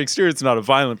Patrick Stewart's not a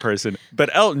violent person, but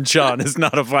Elton John is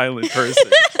not a violent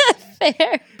person.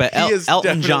 Fair. But He is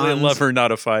Elton definitely John, a lover,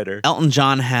 not a fighter. Elton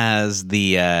John has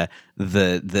the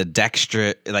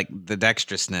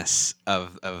dexterousness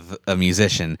of a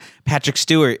musician. Patrick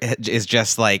Stewart is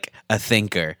just like a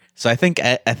thinker. So I think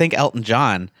Elton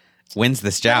John wins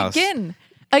this joust.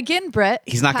 Again, Brett.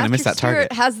 He's not gonna miss that Patrick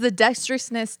target. Stewart has the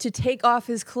dexterousness to take off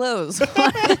his clothes.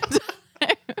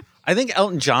 I think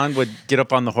Elton John would get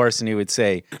up on the horse and he would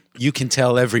say, "You can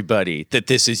tell everybody that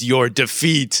this is your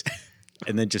defeat,"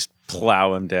 and then just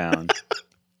plow him down.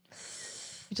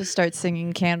 He just starts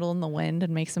singing "Candle in the Wind"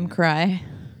 and makes him cry.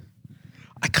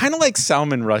 I kind of like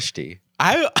Salman Rushdie.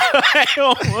 I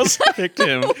almost picked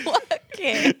him.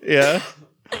 Okay. Yeah.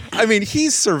 I mean,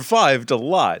 he's survived a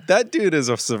lot. That dude is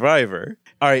a survivor.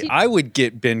 All right, I would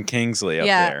get Ben Kingsley up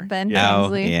Yeah, there. Ben Oh,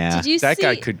 Kingsley. yeah. Did you That see?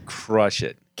 guy could crush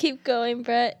it. Keep going,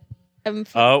 Brett.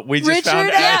 Oh, we just found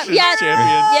Richard Ash's yeah,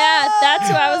 champion. yeah, that's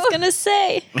what I was gonna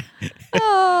say.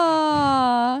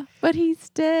 Aw, but he's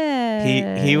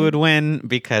dead. He would win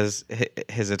because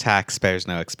his attack spares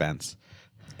no expense.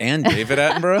 And David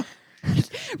Attenborough?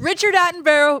 Richard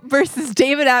Attenborough versus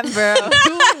David Attenborough. Who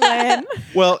will win?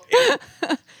 Well,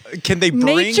 can they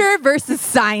bring Nature versus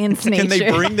science nature. Can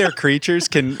they bring their creatures?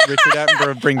 Can Richard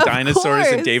Attenborough bring dinosaurs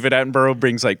and course. David Attenborough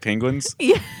brings like penguins?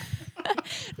 Yeah.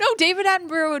 No, David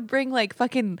Attenborough would bring like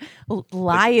fucking lions,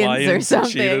 Lions or and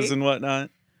something. cheetahs and whatnot.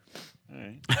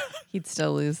 He'd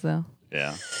still lose though.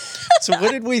 Yeah. So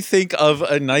what did we think of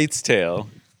A Knight's Tale?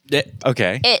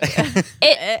 Okay.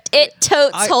 It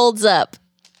totes holds up.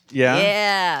 Yeah.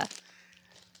 Yeah.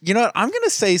 You know what? I'm going to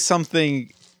say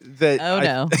something that Oh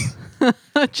no.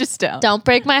 Just don't. Don't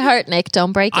break my heart, Nick.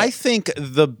 Don't break it. I think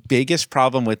the biggest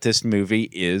problem with this movie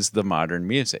is the modern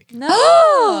music.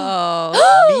 No.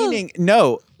 Meaning,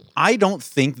 no, I don't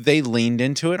think they leaned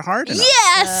into it hard enough.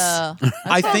 Yes.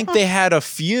 I think they had a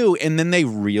few and then they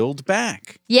reeled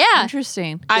back. Yeah.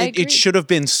 Interesting. It should have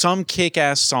been some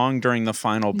kick-ass song during the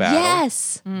final battle.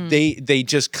 Yes. They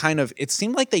just kind of, it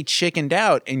seemed like they chickened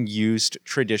out and used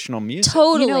traditional music.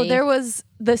 Totally. You know, there was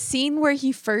the scene where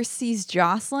he first sees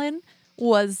Jocelyn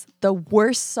was the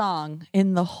worst song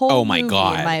in the whole Oh my movie,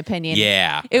 God. in my opinion.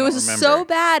 Yeah. It was remember. so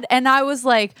bad. And I was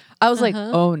like,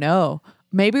 oh no.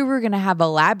 Maybe we're going to have a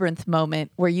Labyrinth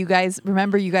moment where you guys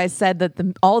said that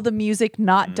all the music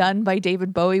not done by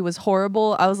David Bowie was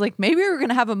horrible. I was like, maybe we're going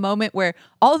to have a moment where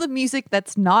all the music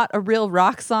that's not a real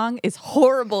rock song is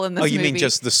horrible in this movie. Oh, you mean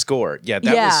just the score? Yeah,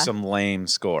 that was some lame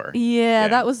score. Yeah,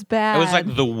 that was bad. It was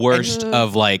like the worst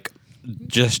of like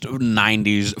just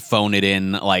 90s phone it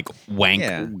in like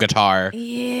wank guitar.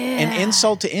 Yeah. And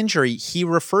insult to injury, he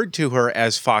referred to her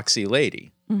as Foxy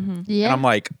Lady. Yeah. And I'm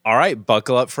like, all right,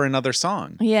 buckle up for another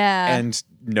song. Yeah. And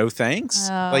no thanks.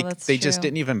 Oh, like that's they just true.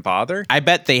 didn't even bother. I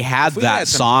bet they had If we that had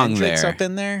some song Hendrix there. up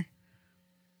in there.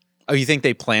 Oh, you think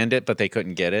they planned it, but they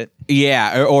couldn't get it?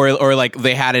 Yeah, or like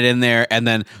they had it in there, and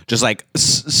then just like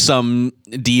some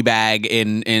d-bag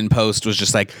in post was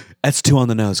just like, that's too on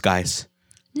the nose, guys.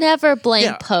 Never blame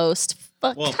Yeah. post.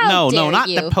 Fuck, Well, how no, dare not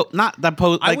you? the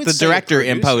post. I Like would the say director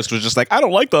in producer. post was just like, I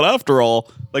don't like that after all.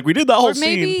 Like we did that whole Or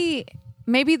scene.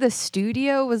 maybe the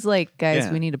studio was like, guys,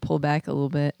 Yeah. we need to pull back a little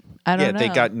bit. I don't Yeah, know. they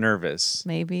got nervous.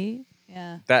 maybe.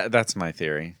 Yeah. That's my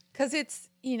theory. Cuz it's,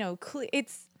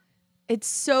 it's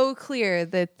so clear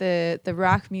that the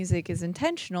rock music is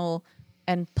intentional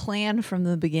and planned from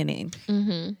the beginning.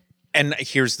 And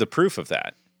here's the proof of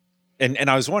that. And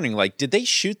I was wondering, like, did they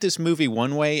shoot this movie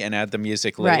one way and add the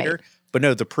music later? Right. But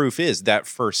no, the proof is that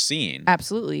first scene.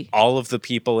 Absolutely. All of the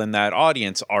people in that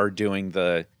audience are doing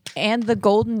the And the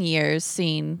golden years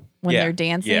scene when Yeah, they're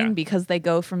dancing yeah. because they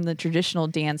go from the traditional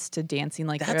dance to dancing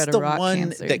like That's they're at the a rock one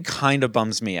concert. that kind of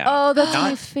bums me out. Oh, that's Not-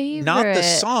 my favorite. Not the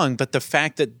song, but the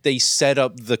fact that they set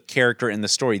up the character in the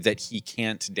story that he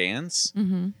can't dance,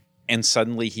 and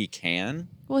suddenly he can.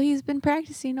 Well, he's been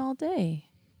practicing all day.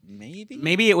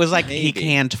 Maybe it was like he Maybe.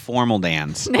 can't formal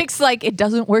dance. Nick's like, it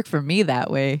doesn't work for me that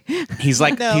way. He's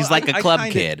like No, he's like I a club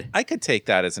kinda- kid. I could take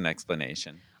that as an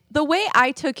explanation. The way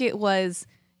I took it was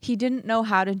he didn't know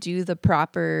how to do the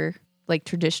proper like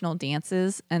traditional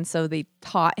dances, and so they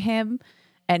taught him,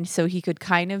 and so he could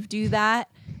kind of do that.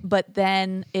 But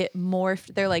then it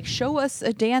morphed. They're like, show us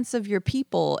a dance of your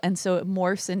people, and so it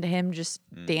morphs into him just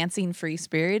dancing free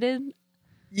spirited.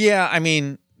 Yeah, I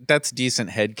mean, that's decent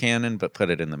headcanon, but put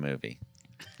it in the movie.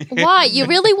 Why? You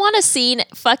really want a scene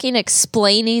fucking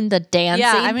explaining the dancing?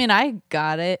 Yeah, I mean, I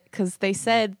got it because they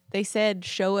said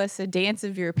show us a dance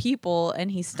of your people,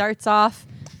 and he starts off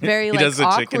very He like does the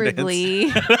chicken dance.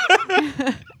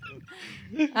 awkwardly.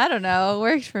 I don't know. It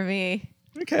worked for me.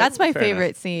 Okay, That's my fair enough.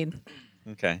 favorite scene.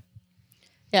 Okay.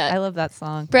 yeah. I love that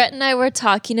song. Brett and I were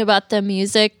talking about the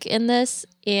music in this,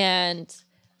 and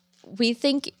we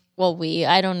think. Well,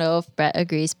 I don't know if Brett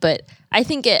agrees, but I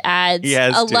think it adds He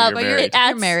has a to, level. you're married. It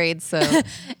adds You're married, so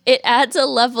it adds a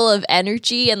level of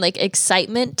energy and like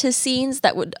excitement to scenes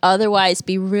that would otherwise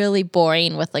be really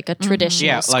boring with like a traditional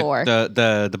Yeah, score. like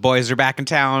the boys are back in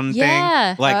town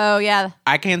Yeah. thing. Like oh yeah,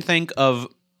 I can't think of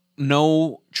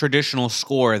no traditional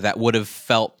score that would have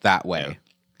felt that way.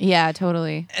 yeah,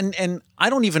 totally. And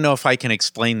I don't even know if I can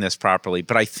explain this properly,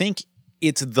 but I think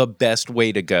it's the best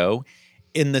way to go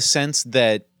in the sense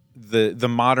that the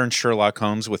modern Sherlock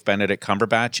Holmes with Benedict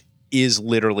Cumberbatch is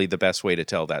literally the best way to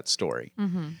tell that story.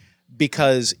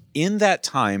 Because in that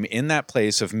time, in that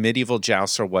place of medieval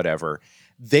jousts or whatever,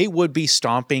 they would be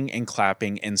stomping and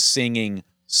clapping and singing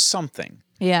something.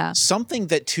 Yeah, Something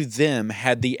that to them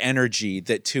had the energy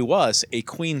that to us a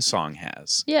Queen song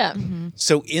has. yeah.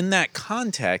 So in that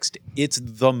context, it's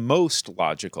the most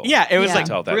logical. Yeah, it was Yeah. like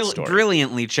Tell that story.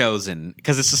 brilliantly chosen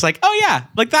because it's just like, oh yeah,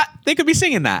 like that they could be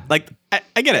singing that. Like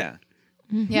I get Yeah.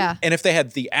 it. yeah. And if they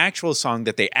had the actual song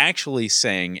that they actually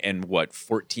sang in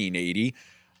 1480,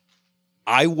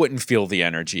 I wouldn't feel the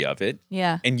energy of it.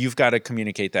 Yeah. And you've got to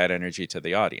communicate that energy to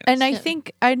the audience. And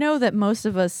I know that most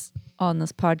of us on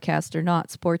this podcast are not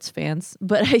sports fans,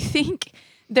 but I think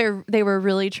they were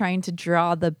really trying to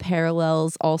draw the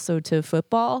parallels also to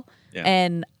football. Yeah.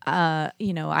 And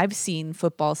I've seen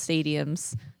football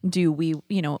stadiums do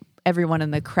everyone in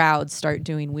the crowd start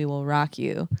doing "We Will Rock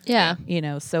You." Yeah.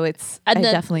 So it's And I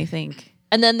then- definitely think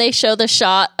And then they show the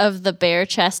shot of the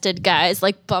bare-chested guys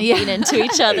like bumping into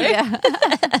each other. yeah.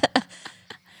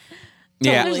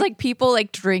 Yeah. There's like people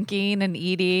like drinking and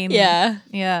eating. Yeah.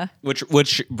 Yeah.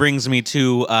 Which brings me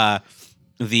to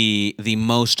the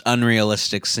most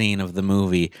unrealistic scene of the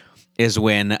movie is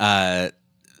when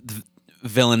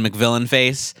villain McVillain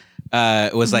face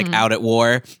was like out at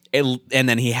war, and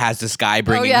then he has this guy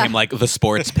bringing him like the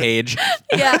sports page.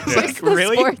 Yeah, just the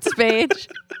really? sports page.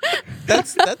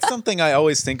 That's something I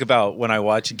always think about when I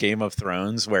watch Game of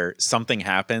Thrones, where something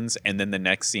happens and then the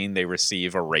next scene they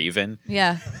receive a raven.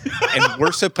 Yeah. And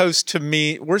we're supposed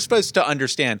to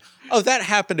understand, oh, that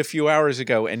happened a few hours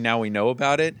ago and now we know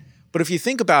about it. But if you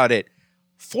think about it,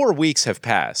 4 weeks have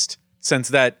passed since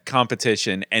that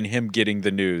competition and him getting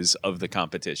the news of the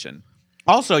competition.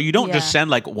 Also, you don't just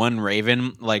send like one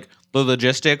raven. Like the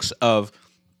logistics of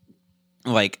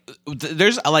like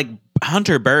there's like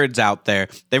hunter birds out there.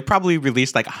 They've probably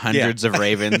released like hundreds of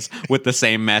ravens with the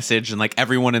same message, and like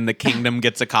everyone in the kingdom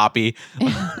gets a copy.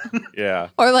 Yeah.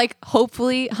 Or like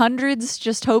hopefully hundreds,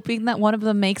 just hoping that one of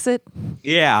them makes it.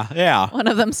 Yeah. One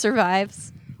of them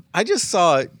survives. I just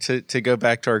saw, to go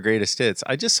back to our greatest hits,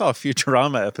 I just saw a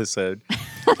Futurama episode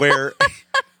where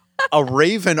a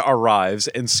raven arrives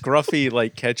and Scruffy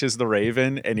like catches the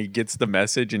raven and he gets the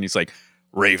message and he's like,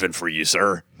 "Raven for you,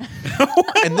 sir."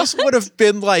 And this would have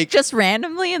been like Just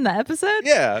randomly in the episode?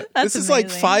 yeah, That's this is like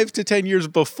amazing. 5 to 10 years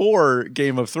before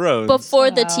Game of Thrones. Before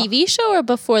the TV show or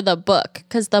before the book?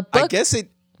 Because the book, I guess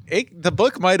the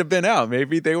book might have been out.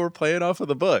 Maybe they were playing off of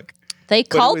the book. they But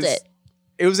called it.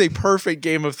 It was a perfect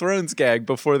Game of Thrones gag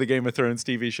before the Game of Thrones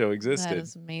TV show That existed.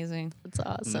 is amazing. It's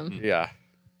awesome. Yeah.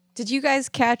 Did you guys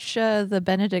catch the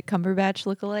Benedict Cumberbatch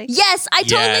lookalike? Yes, I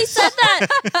totally Yes. said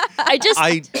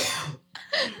that.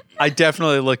 I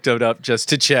definitely looked it up just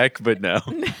to check, but no.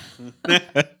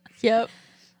 Yep.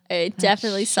 I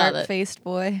definitely saw that. Sharp-faced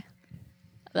boy.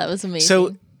 That was amazing.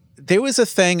 So there was a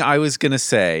thing I was going to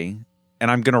say, and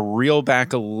I'm going to reel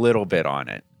back a little bit on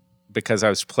it because I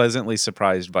was pleasantly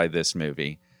surprised by this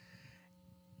movie.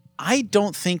 I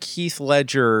don't think Heath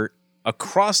Ledger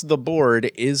across the board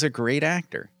is a great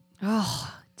actor.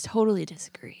 Oh, totally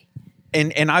disagree.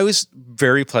 And I was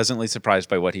very pleasantly surprised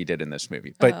by what he did in this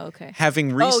movie. But okay.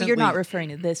 having recently... Oh, you're not referring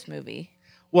to this movie.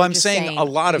 Well, I'm just saying saying a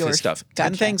lot of your- his stuff.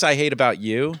 10 gotcha. Things I Hate About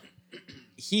You,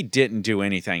 he didn't do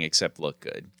anything except look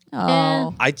good.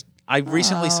 Oh. I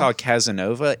recently saw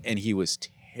Casanova, and he was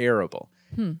terrible.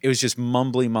 It was just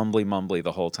mumbly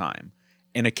the whole time.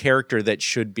 And a character that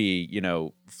should be,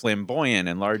 flamboyant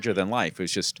and larger than life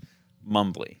was just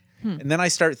mumbly. And then I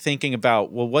start thinking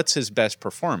about, well, what's his best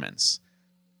performance?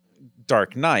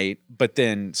 Dark Knight, but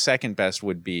then second best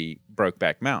would be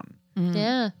Brokeback Mountain.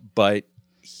 yeah. But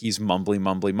he's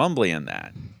mumbly in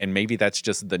that. And maybe that's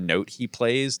just the note he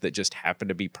plays that just happened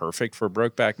to be perfect for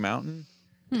Brokeback Mountain.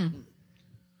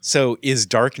 So is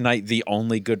Dark Knight the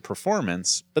only good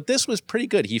performance? But this was pretty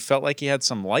good. He felt like he had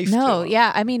some life to No, him.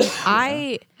 yeah. I mean,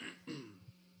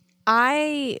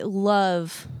 I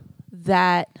love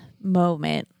that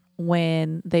moment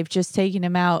when they've just taken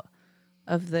him out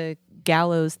of the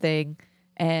gallows thing,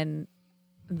 and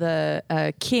the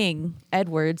King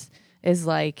Edwards is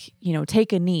like,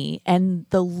 take a knee, and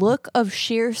the look of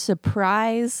sheer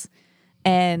surprise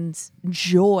and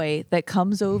joy that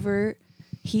comes over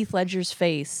Heath Ledger's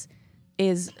face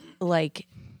is like,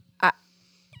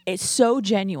 it's so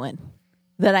genuine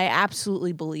that I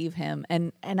absolutely believe him.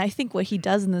 And I think what he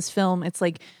does in this film, it's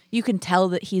like you can tell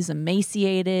that he's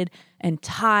emaciated and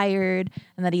tired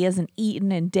and that he hasn't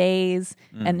eaten in days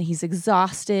and he's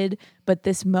exhausted. But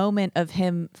this moment of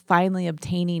him finally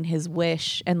obtaining his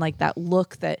wish and like that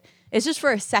look that it's just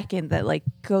for a second that like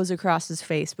goes across his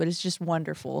face, but it's just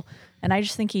wonderful. And I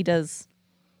just think he does,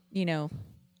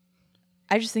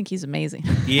 I just think he's amazing.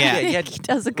 Yeah. he had he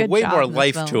does a good way job more in this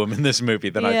life film. to him in this movie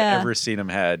than I've Yeah. ever seen him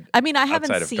had. I mean, I outside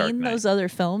haven't of Dark seen Knight. those other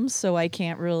films, so I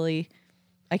can't really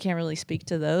speak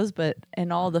to those. But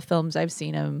in all the films I've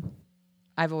seen him,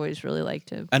 I've always really liked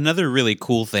him. Another really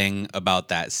cool thing about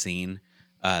that scene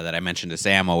that I mentioned to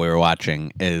Sam while we were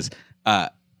watching is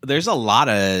there's a lot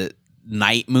of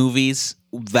night movies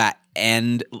that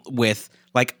end with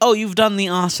like, oh, you've done the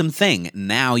awesome thing.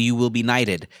 Now you will be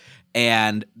knighted.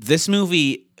 And this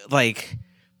movie, like,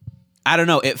 I don't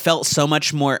know, it felt so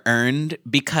much more earned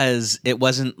because it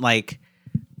wasn't like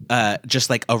just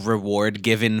like a reward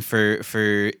given for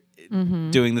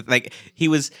doing the like he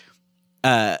was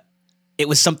it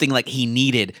was something like he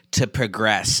needed to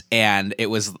progress, and it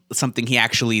was something he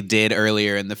actually did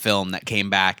earlier in the film that came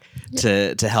back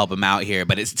to help him out here,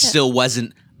 but it still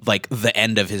wasn't like the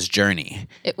end of his journey.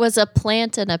 It was a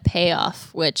plant and a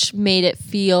payoff, which made it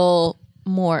feel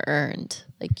more earned,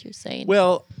 like you're saying.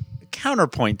 Well,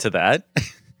 counterpoint to that,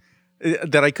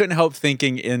 that I couldn't help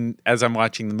thinking as I'm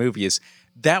watching the movie is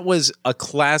that was a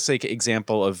classic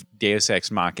example of Deus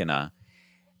Ex Machina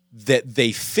that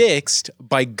they fixed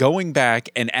by going back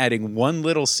and adding one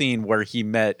little scene where he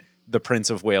met the Prince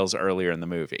of Wales earlier in the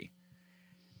movie.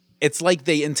 it's like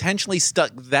they intentionally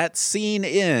stuck that scene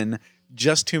in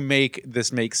just to make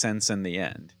this make sense in the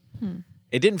end.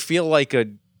 It didn't feel like a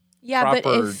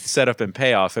proper setup and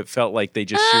payoff. It felt like they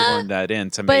just shoehorned that in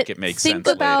to make it make sense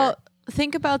later.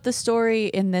 Think about the story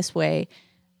in this way.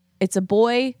 It's a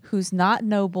boy who's not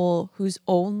noble, whose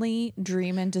only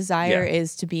dream and desire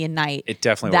is to be a knight. It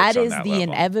definitely works on that that is the level.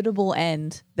 inevitable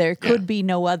end. There could be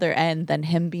no other end than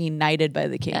him being knighted by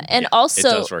the king. And it also,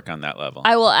 does work on that level.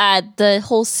 I will add the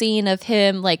whole scene of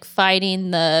him like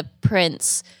fighting the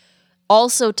prince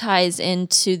also ties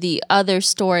into the other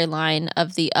storyline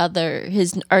of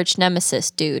his arch nemesis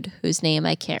dude, whose name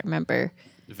I can't remember.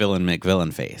 Villain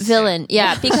McVillain face. Villain,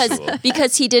 yeah,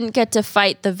 because he didn't get to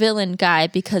fight the villain guy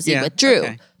because he withdrew.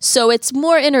 Okay. So it's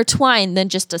more intertwined than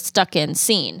just a stuck-in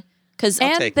scene.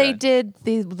 And they did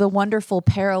the wonderful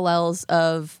parallels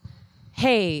of,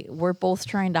 hey, we're both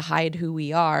trying to hide who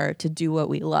we are to do what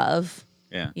we love.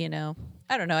 Yeah. You know,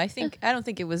 I don't know. I don't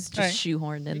think it was just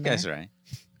shoehorned in You there. guys are right.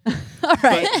 All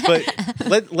right.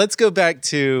 But let's go back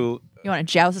to You want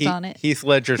to joust on it? Heath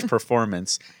Ledger's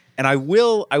performance. And I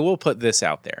will put this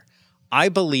out there. I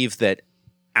believe that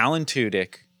Alan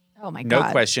Tudyk, Oh my no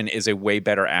God. question, is a way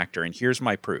better actor. And here's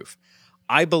my proof.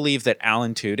 I believe that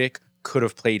Alan Tudyk could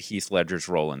have played Heath Ledger's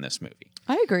role in this movie.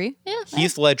 I agree. Yeah.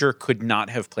 Heath Ledger could not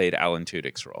have played Alan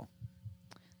Tudyk's role.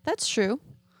 That's true.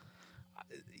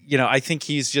 You know, I think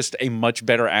he's just a much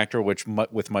better actor with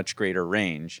much greater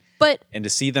range. But And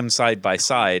to see them side by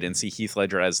side and see Heath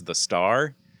Ledger as the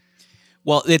star,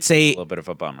 Well, it's a little bit of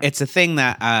a bummer. It's a thing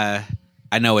that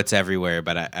I know it's everywhere,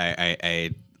 but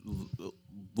I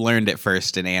learned it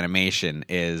first in animation.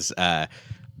 Is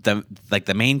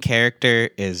the main character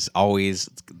is always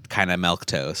kind of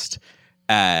milquetoast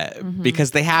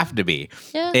because they have to be,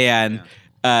 and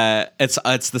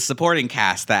it's the supporting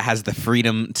cast that has the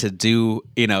freedom to do,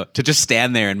 to just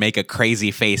stand there and make a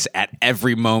crazy face at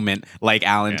every moment like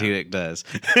Alan Tudyk does.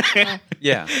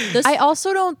 yeah. I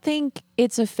also don't think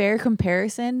it's a fair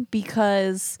comparison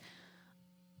because,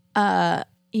 I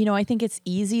think it's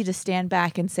easy to stand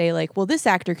back and say like, well, this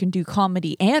actor can do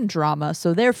comedy and drama,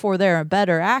 so therefore they're a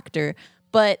better actor.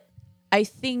 But I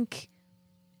think,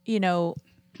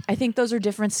 those are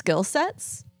different skill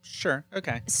sets. Sure.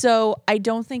 Okay. So I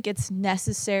don't think it's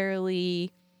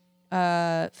necessarily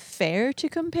fair to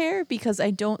compare because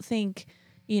I don't think,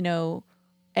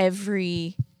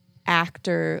 every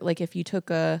actor, like if you took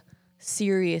a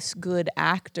serious good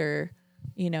actor,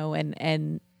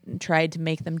 and tried to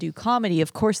make them do comedy,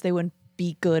 of course they wouldn't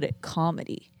be good at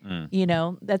comedy.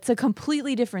 That's a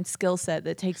completely different skill set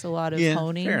that takes a lot of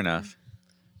honing. Fair enough.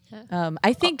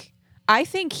 I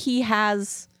think he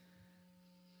has.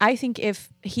 I think if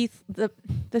the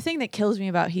thing that kills me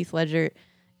about Heath Ledger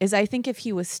is I think if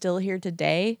he was still here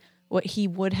today, what he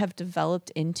would have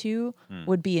developed into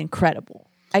would be incredible.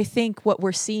 I think what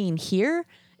we're seeing here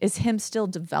is him still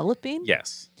developing.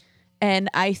 Yes. And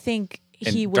I think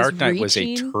he was Dark Knight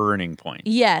reaching, was a turning point.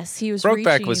 Yes, he was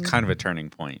Brokeback reaching, was kind of a turning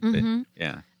point. But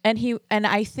yeah. and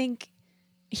I think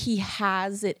he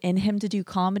has it in him to do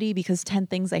comedy because 10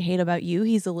 Things I Hate About You,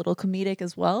 he's a little comedic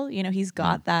as well. He's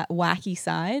got that wacky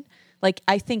side. Like,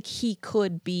 I think he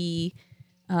could be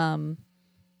the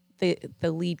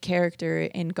lead character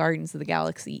in Guardians of the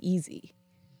Galaxy easy.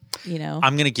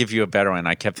 I'm going to give you a better one.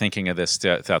 I kept thinking of this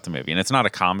throughout the movie, and it's not a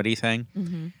comedy thing.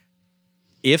 Mm-hmm.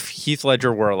 If Heath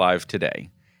Ledger were alive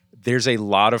today, there's a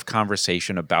lot of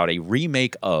conversation about a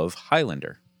remake of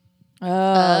Highlander. Oh,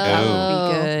 that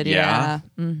would be good. Yeah. Yeah.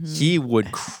 Mm-hmm. He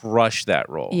would crush that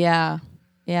role. Yeah.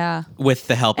 Yeah. With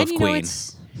the help of Queen.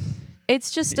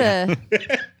 It's just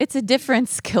it's a different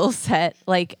skill set.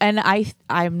 Like, and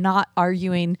I'm not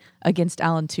arguing against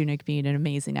Alan Tudyk being an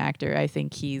amazing actor. I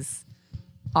think he's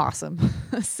awesome.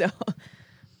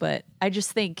 But I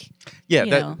just think,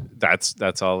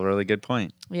 that's all a really good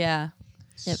point. Yeah.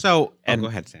 So, go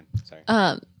ahead, Sam. Sorry.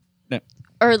 No.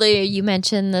 Earlier, you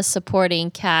mentioned the supporting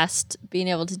cast being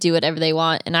able to do whatever they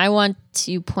want. And I want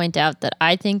to point out that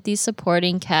I think the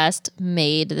supporting cast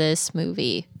made this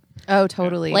movie. Oh,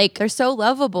 totally. Like, they're so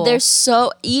lovable.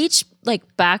 Each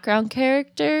background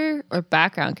character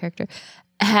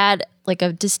had like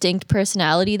a distinct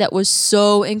personality that was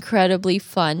so incredibly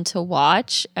fun to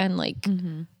watch.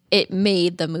 And it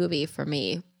made the movie for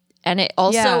me. And it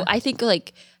also, I think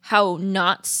how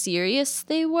not serious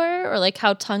they were or like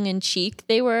how tongue-in-cheek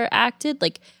they were acted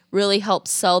really helped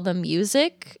sell the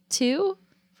music too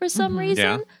for some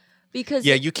reason. Yeah. Because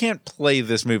you can't play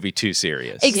this movie too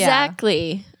serious.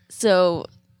 Exactly. So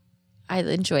I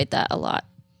enjoyed that a lot.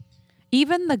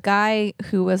 Even the guy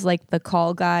who was like the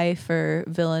call guy for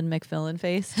Villain McVillain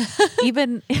face,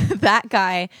 even that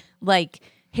guy,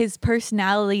 his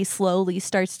personality slowly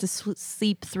starts to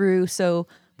seep through. So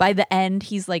by the end,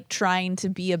 he's like trying to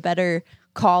be a better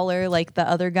caller like the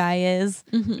other guy is,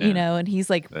 you know, and he's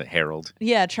like the Harold.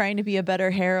 Yeah, trying to be a better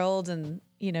Harold. And,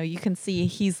 you know, you can see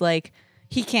he's like,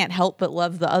 he can't help but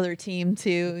love the other team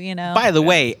too, you know. By the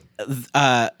way,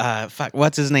 fuck,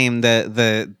 what's his name?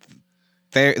 Their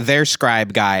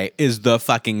scribe guy is the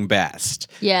fucking best.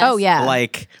 Yes. Oh, yeah.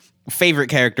 Like, favorite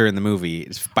character in the movie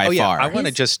by far. I want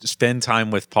to just spend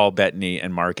time with Paul Bettany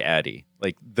and Mark Addy.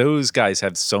 Like, those guys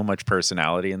have so much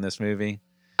personality in this movie.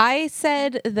 I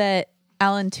said that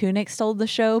Alan Tudyk stole the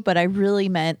show, but I really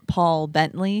meant Paul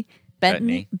Bettany.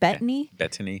 Bettany. Bettany.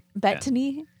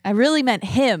 I really meant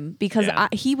him because Yeah.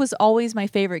 he was always my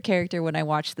favorite character when I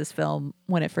watched this film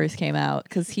when it first came out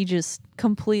because he just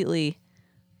completely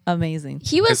amazing.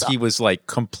 He Because was he was like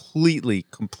completely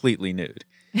nude.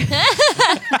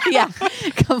 Yeah,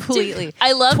 completely.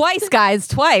 I love Twice, guys,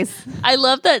 twice. I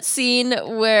love that scene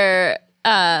where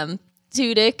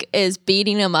Tudyk is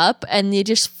beating him up and you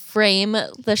just frame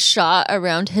the shot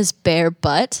around his bare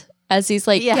butt as he's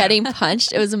like Yeah. getting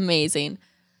punched. It was amazing.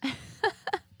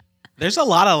 There's a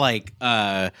lot of like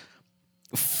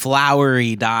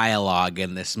flowery dialogue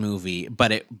in this movie,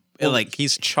 but it like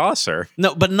He's Chaucer.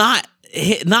 no, but not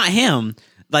him.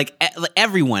 Like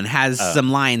everyone has some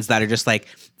lines that are just like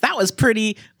that was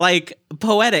pretty like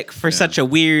poetic for such a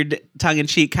weird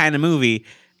tongue-in-cheek kind of movie.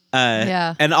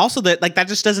 Yeah. And also that like that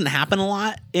just doesn't happen a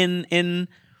lot in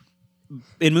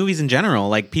movies in general.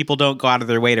 Like people don't go out of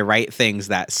their way to write things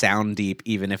that sound deep,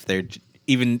 even if they're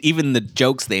even the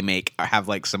jokes they make have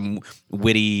like some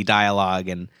witty dialogue.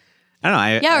 And I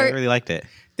don't know. I really liked it.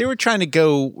 They were trying to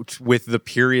go with the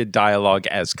period dialogue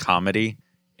as comedy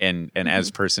and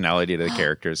as personality to the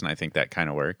characters, and I think that kind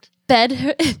of worked. Fed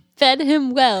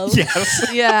him well. Yes.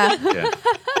 Yeah. Yeah.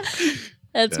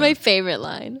 That's my favorite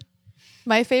line.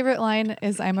 My favorite line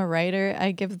is I'm a writer.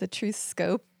 I give the truth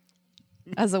scope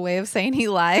as a way of saying he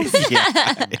lies.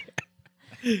 Yeah.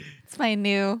 It's my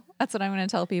new, that's what I'm going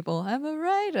to tell people. I'm a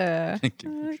writer.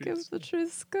 I give the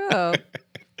truth scope.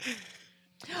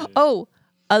 Oh,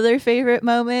 other favorite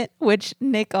moment, which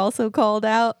Nick also called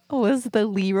out, was the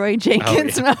Leroy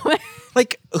Jenkins moment.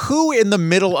 Like, who in the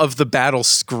middle of the battle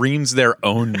screams their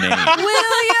own name?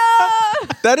 William!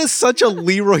 That is such a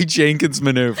Leroy Jenkins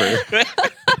maneuver.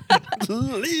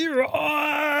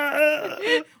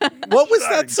 Leroy. What was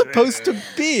that supposed to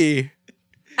be?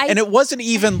 And it wasn't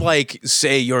even like,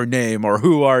 say your name or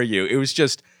who are you? It was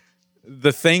just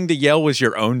the thing to yell was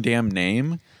your own damn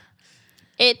name.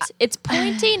 It's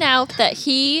pointing out that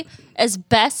he is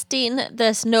besting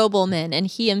this nobleman and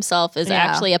he himself is Yeah.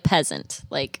 actually a peasant.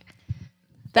 Like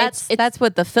That's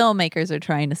what the filmmakers are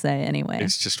trying to say anyway.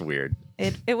 It's just weird.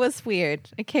 It was weird.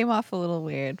 It came off a little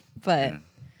weird, but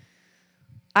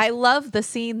I love the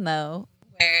scene though.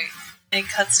 Where it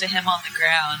cuts to him on the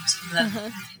ground, and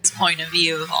then his point of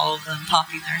view of all of them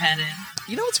popping their head in.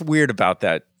 You know what's weird about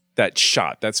that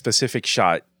shot, that specific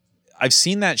shot? I've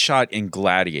seen that shot in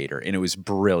Gladiator, and it was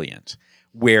brilliant,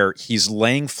 where he's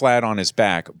laying flat on his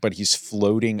back, but he's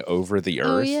floating over the earth.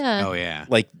 oh yeah. Oh yeah.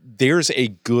 Like there's a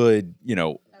good,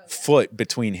 foot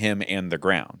between him and the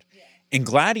ground. In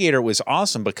Gladiator, it was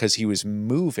awesome because he was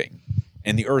moving,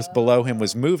 and the earth below him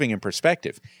was moving in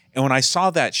perspective. And when I saw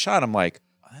that shot, I'm like,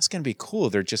 oh, that's going to be cool.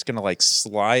 They're just going to like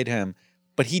slide him,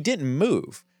 but he didn't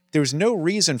move. There was no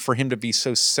reason for him to be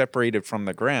so separated from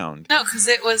the ground. No, because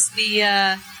it was the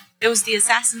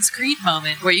Assassin's Creed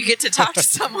moment where you get to talk to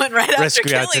someone right after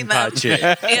killing them.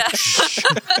 Yeah.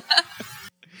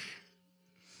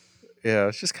 Yeah,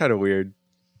 it's just kind of weird.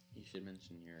 You should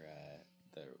mention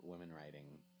the women writing.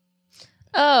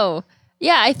 Oh,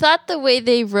 yeah. I thought the way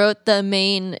they wrote the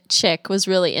main chick was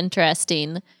really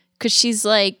interesting because she's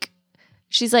like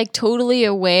totally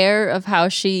aware of how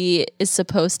she is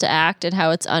supposed to act and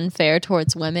how it's unfair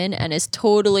towards women and is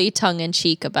totally tongue in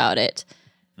cheek about it.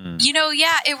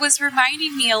 It was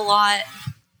reminding me a lot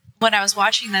when I was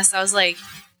watching this. I was like,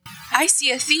 I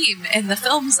see a theme in the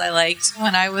films I liked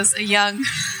when I was a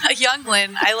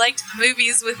youngling. I liked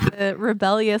movies with The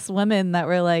rebellious women that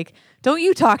were like, "Don't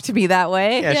you talk to me that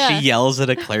way." Yeah, Yeah. she yells at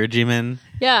a clergyman.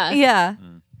 Yeah. Yeah.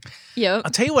 Yep.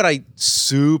 I'll tell you what I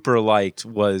super liked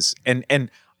was, and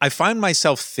I find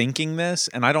myself thinking this,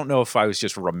 and I don't know if I was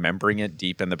just remembering it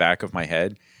deep in the back of my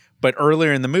head, but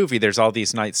earlier in the movie, there's all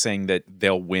these knights saying that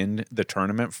they'll win the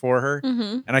tournament for her.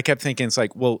 And I kept thinking, it's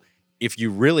like, well, if you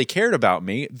really cared about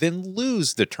me, then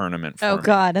lose the tournament for Oh me.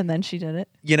 God! And then she did it.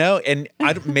 And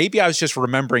maybe I was just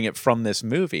remembering it from this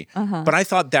movie, but I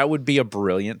thought that would be a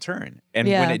brilliant turn. And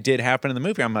when Yeah. it did happen in the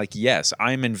movie, I'm like, yes,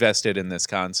 I'm invested in this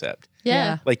concept.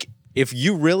 Yeah. Like, if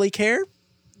you really care,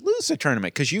 lose the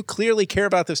tournament because you clearly care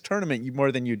about this tournament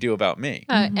more than you do about me.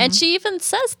 And she even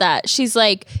says that. She's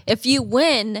like, if you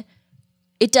win,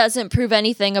 it doesn't prove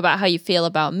anything about how you feel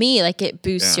about me. Like, it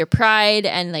boosts your pride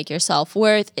and like your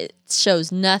self-worth. It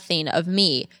shows nothing of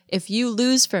me. If you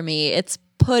lose for me, it's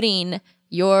putting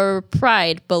your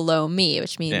pride below me,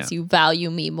 which means you value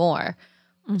me more,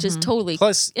 which is totally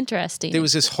interesting. There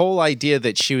was this whole idea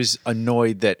that she was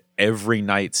annoyed that every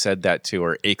knight said that to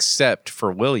her except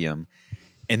for William.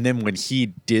 And then when he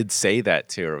did say that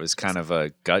to her, it was kind of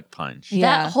a gut punch.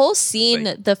 Yeah. That whole scene,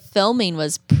 the filming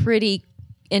was pretty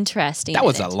interesting. That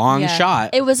was a long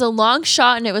shot. It was a long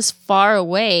shot and it was far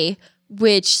away,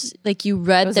 which like you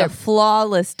read It was their a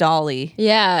flawless dolly.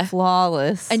 yeah.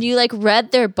 Flawless. And you like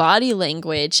read their body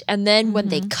language, and then when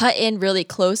they cut in really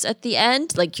close at the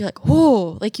end, like you're like,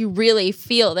 whoa, like you really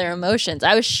feel their emotions.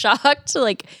 I was shocked to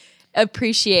like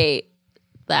appreciate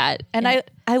that. And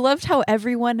I loved how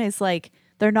everyone is like,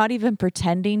 they're not even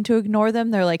pretending to ignore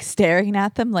them. They're like staring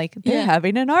at them like they're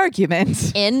having an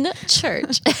argument. In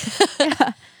church.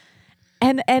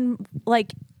 And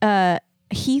like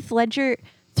Heath Ledger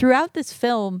throughout this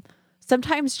film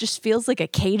sometimes just feels like a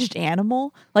caged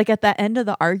animal. Like at the end of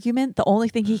the argument, the only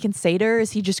thing he can say to her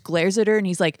is he just glares at her and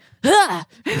he's like, ah!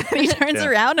 And he turns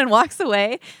around and walks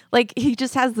away. Like he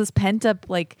just has this pent up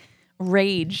like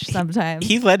rage sometimes.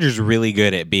 Heath Ledger's really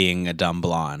good at being a dumb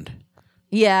blonde.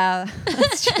 Yeah.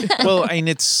 Well, I mean,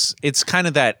 it's kind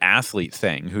of that athlete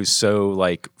thing who's so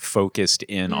like focused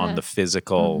in on the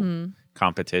physical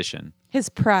competition. His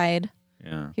pride.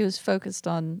 Yeah. He was focused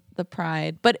on the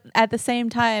pride. But at the same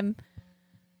time,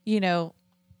 you know,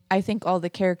 I think all the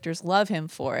characters love him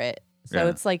for it. So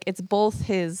it's like it's both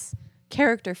his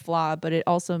character flaw, but it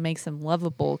also makes him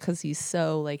lovable because he's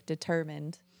so like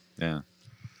determined. Yeah.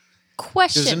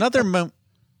 Question. There's another moment.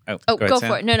 Oh, go Sam.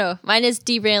 for it. No. Mine is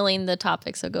derailing the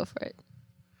topic, so go for it.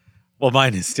 Well,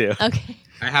 mine is too. Okay.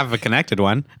 I have a connected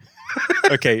one.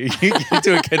 Okay, you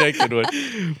do a connected one.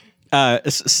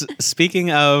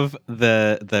 Speaking of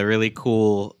the really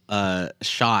cool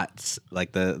shots,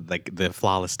 like the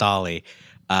flawless dolly,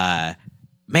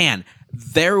 man,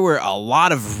 there were a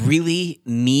lot of really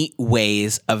neat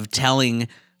ways of telling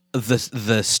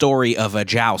the story of a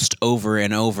joust over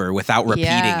and over without repeating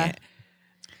it.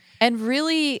 And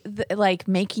really, like,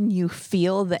 making you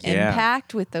feel the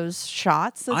impact with those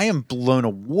shots. I am blown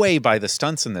away by the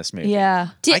stunts in this movie. Yeah.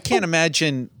 I can't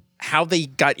imagine how they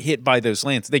got hit by those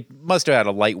lances. They must have had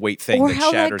a lightweight thing Or that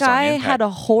how that shatters guy on impact. had a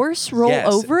horse roll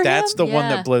over him. That's the one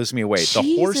Yeah. that blows me away.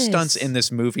 The horse Jesus. stunts in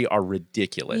this movie are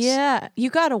ridiculous. Yeah.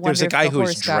 You got to wonder There's a if guy the who was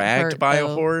horse got dragged hurt, by a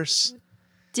though. horse.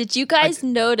 Did you guys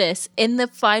notice in the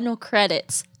final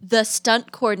credits, the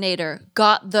stunt coordinator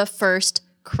got the first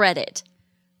credit?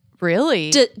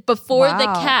 Really? Before the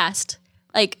Wow. cast,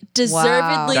 like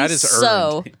deservedly That is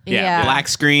so. earned. Yeah. Black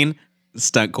screen,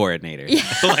 stunt coordinator.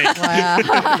 Like,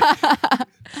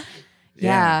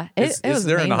 Yeah. Is It was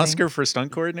there amazing. an Oscar for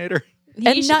stunt coordinator? He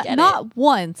And should get not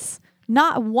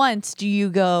once do you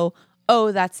go,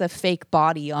 oh, that's a fake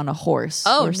body on a horse.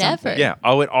 Oh, or something. never. Yeah.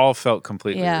 Oh, it all felt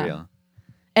completely Yeah. real.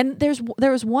 And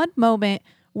there was one moment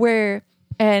where,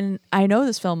 and I know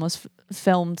this film was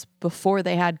filmed before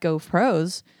they had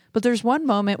GoPros, but there's one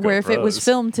moment where if it was GoPros.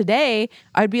 filmed today,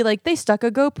 I'd be like, they stuck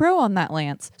a GoPro on that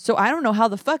lance. So I don't know how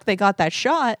the fuck they got that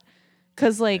shot.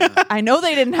 Cause like I know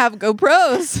they didn't have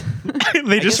GoPros.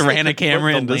 they just guess they ran a could put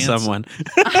camera the into lance- someone.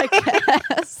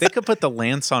 They could put the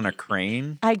lance on a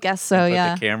crane. I guess so. Put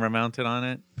Yeah. the camera mounted on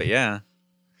it. But yeah.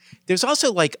 There's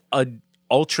also like a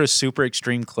ultra super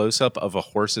extreme close up of a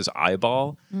horse's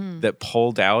eyeball that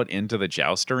pulled out into the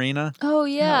joust arena Oh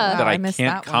yeah. that I I missed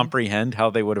can't that one. comprehend how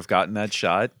they would have gotten that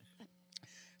shot.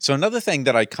 So another thing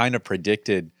that I kind of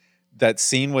predicted, that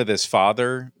scene with his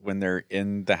father when they're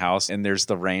in the house and there's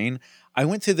the rain, I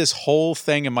went through this whole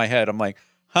thing in my head. I'm like,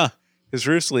 his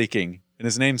roof's leaking and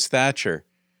his name's Thatcher.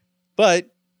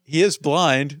 But he is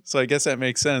blind, so I guess that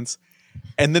makes sense.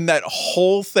 And then that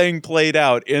whole thing played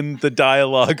out in the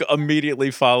dialogue immediately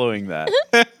following that.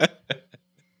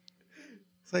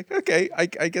 It's like, okay,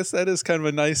 I guess that is kind of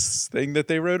a nice thing that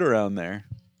they wrote around there.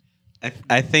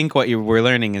 I think what we're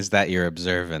learning is that you're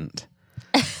observant.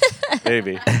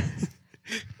 Maybe.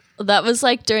 That was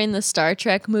like during the Star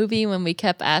Trek movie when we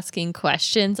kept asking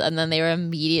questions and then they were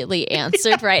immediately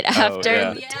answered right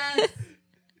after. yeah.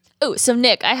 Oh, so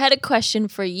Nick, I had a question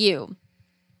for you.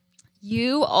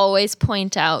 You always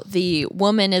point out the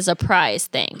woman is a prize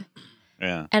thing.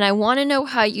 Yeah. And I want to know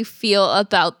how you feel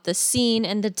about the scene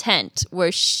in the tent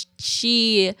where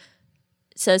she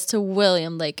says to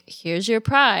William, like, here's your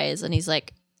prize. And he's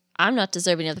like, I'm not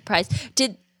deserving of the prize.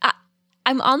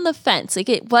 I'm on the fence. Like,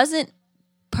 it wasn't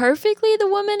perfectly the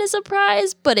woman is a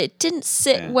prize, but it didn't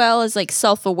sit well as like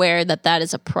self-aware that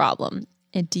is a problem.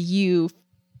 And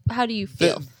how do you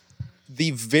feel?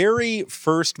 The very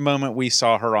first moment we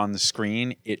saw her on the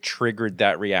screen, it triggered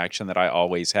that reaction that I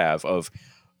always have of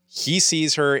he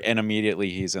sees her and immediately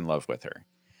he's in love with her.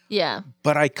 Yeah.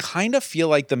 But I kind of feel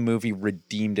like the movie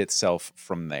redeemed itself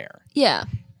from there. Yeah.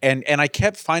 And I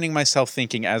kept finding myself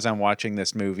thinking as I'm watching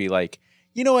this movie, like,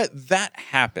 you know what? That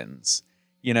happens.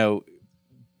 You know,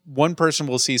 one person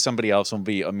will see somebody else and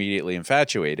be immediately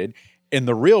infatuated. In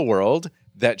the real world,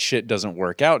 that shit doesn't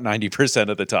work out 90%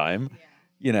 of the time,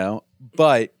 you know?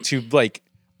 But to like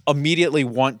immediately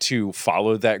want to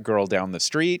follow that girl down the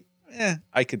street,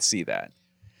 I could see that.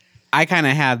 I kind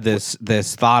of had this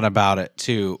thought about it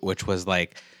too, which was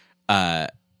like,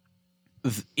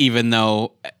 even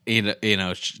though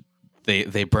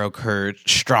they broke her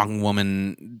strong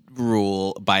woman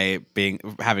rule by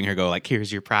having her go like,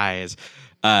 here's your prize.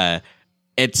 They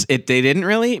didn't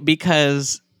really,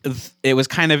 because it was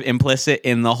kind of implicit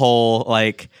in the whole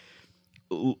like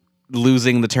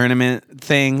losing the tournament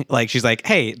thing. Like she's like,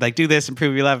 hey, like do this and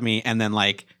prove you love me, and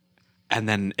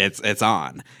then it's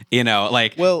on, you know,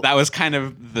 like, well, that was kind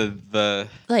of the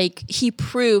like he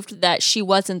proved that she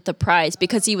wasn't the prize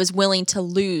because he was willing to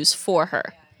lose for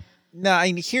her. No,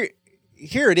 I mean,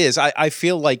 here it is. I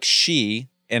feel like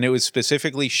and it was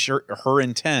specifically her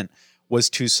intent was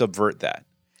to subvert that.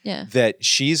 Yeah. That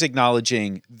she's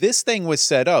acknowledging this thing was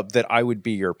set up that I would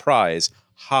be your prize.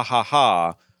 Ha ha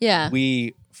ha. Yeah.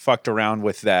 We fucked around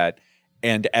with that.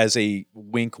 And as a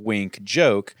wink, wink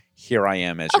joke, here I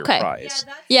am as your prize.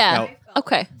 Yeah. Now,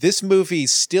 okay. This movie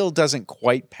still doesn't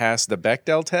quite pass the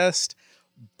Bechdel test,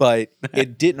 but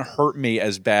it didn't hurt me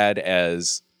as bad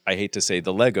as, I hate to say,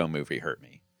 the Lego movie hurt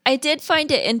me. I did find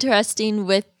it interesting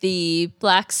with the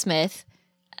blacksmith,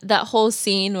 that whole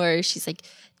scene where she's like,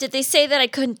 did they say that I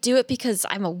couldn't do it because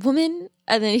I'm a woman?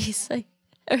 And then he's like,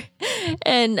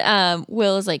 and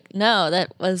Will is like, no,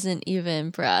 that wasn't even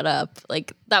brought up.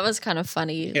 Like, that was kind of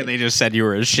funny. Yeah, they just said you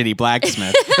were a shitty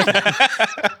blacksmith.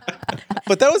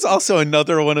 But that was also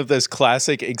another one of those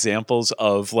classic examples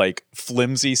of like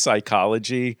flimsy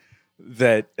psychology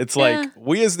that it's like,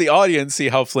 we as the audience see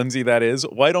how flimsy that is.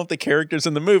 Why don't the characters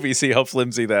in the movie see how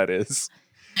flimsy that is?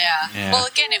 Yeah. Well,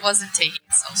 again, it wasn't taking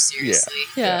itself seriously.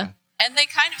 Yeah. And they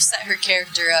kind of set her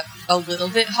character up a little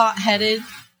bit hot-headed.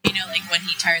 You know, like when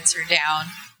he turns her down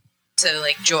to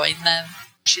like join them,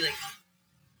 she like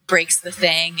breaks the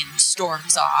thing and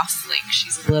storms off. Like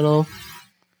she's a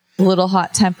little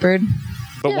hot-tempered.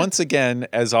 But once again,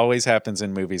 as always happens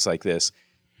in movies like this,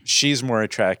 she's more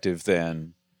attractive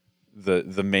than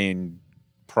the main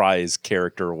prize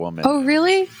character woman. Oh,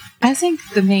 really? I think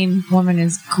the main woman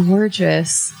is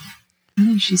gorgeous. I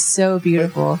think she's so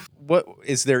beautiful. What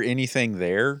is there anything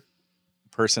there,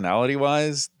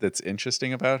 personality-wise, that's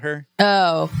interesting about her?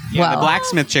 Oh, yeah. Well. The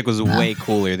blacksmith chick was way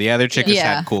cooler. The other chick just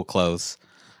had cool clothes.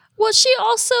 Well, she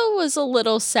also was a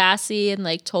little sassy and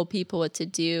like told people what to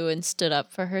do and stood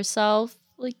up for herself.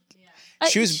 Like,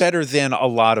 she was better than a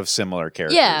lot of similar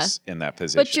characters in that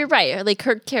position. But you're right. Like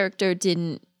her character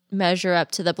didn't measure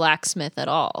up to the blacksmith at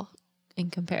all in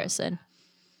comparison.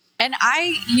 And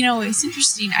it's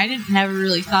interesting. I never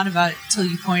really thought about it until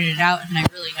you pointed it out, and I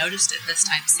really noticed it this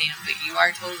time, Sam. But you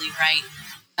are totally right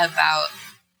about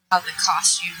how the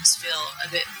costumes feel a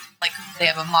bit like they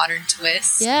have a modern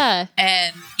twist. Yeah.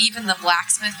 And even the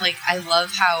blacksmith, like, I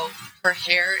love how her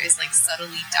hair is like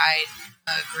subtly dyed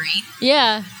green.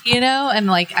 Yeah. You know, and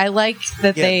like I like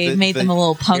that they made them a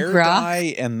little punk hair rock.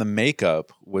 Dye and the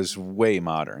makeup was way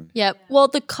modern. Yep. Well,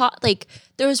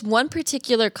 there was one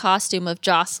particular costume of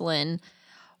Jocelyn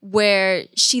where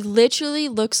she literally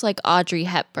looks like Audrey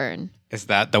Hepburn. Is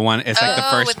that the one? It's like the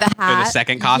first with the hat? or the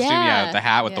second costume. Yeah. Yeah, the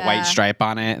hat with the white stripe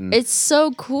on it. And it's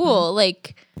so cool.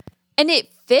 Like, and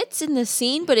it fits in the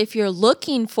scene, but if you're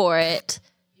looking for it,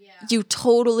 you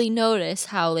totally notice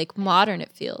how like modern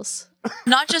it feels.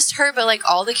 Not just her, but like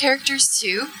all the characters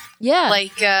too. Yeah.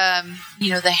 Like,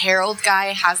 the Herald guy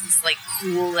has this like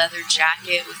cool leather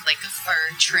jacket with like a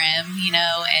fur trim,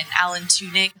 and Alan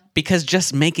Tudyk. Because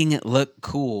just making it look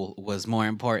cool was more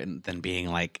important than being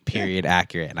like period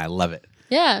accurate, and I love it.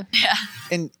 Yeah. Yeah.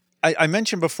 And I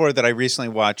mentioned before that I recently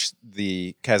watched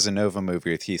the Casanova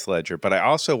movie with Heath Ledger, but I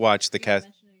also watched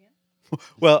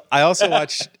I also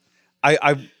watched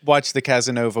I watched the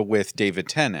Casanova with David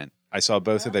Tennant. I saw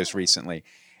both of those recently.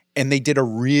 And they did a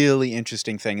really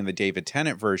interesting thing in the David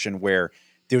Tennant version where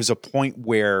there was a point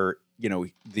where,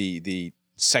 the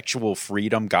sexual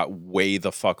freedom got way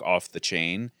the fuck off the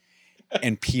chain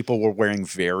and people were wearing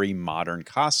very modern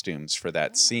costumes for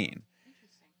that scene.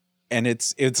 And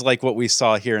it's like what we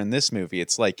saw here in this movie.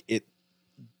 It's like it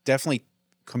definitely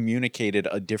communicated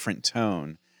a different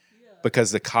tone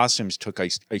because the costumes took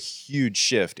a huge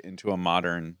shift into a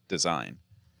modern design.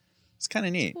 It's kind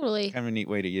of neat. Totally. Kind of a neat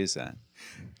way to use that.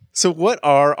 So what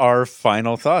are our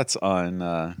final thoughts on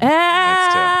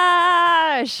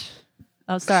Ash!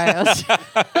 Oh, sorry. I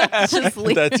was just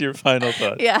leaving. That's your final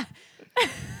thought. Yeah.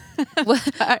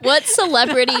 What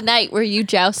celebrity night were you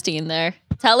jousting there?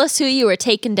 Tell us who you were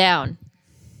taking down.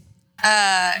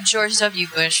 George W.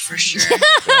 Bush for sure.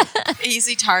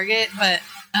 Easy target, but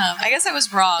I guess I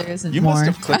was wrong. You must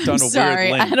have clicked on a Sorry,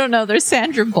 weird link. I don't know. There's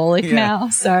Sandra Bullock Yeah. now.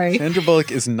 Sorry. Sandra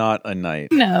Bullock is not a knight.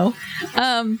 No.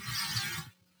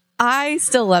 I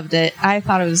still loved it. I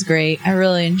thought it was great. I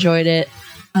really enjoyed it.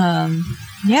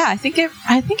 Yeah, I think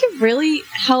it really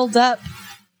held up.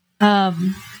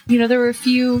 There were a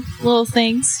few little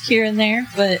things here and there,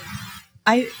 but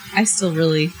I still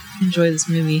really enjoy this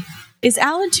movie. Is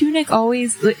Alan Tudyk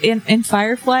always in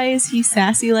Firefly? Is he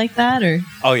sassy like that, or?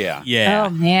 Oh yeah. Yeah. Oh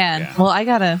man. Yeah. Well, I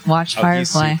gotta watch Oh,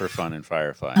 he's Firefly. super fun in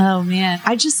Firefly. Oh man,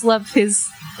 I just love his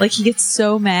he gets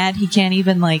so mad he can't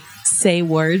even say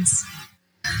words.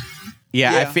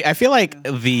 Yeah. I feel like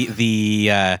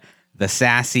the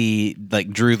sassy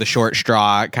drew the short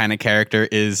straw kind of character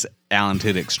is Alan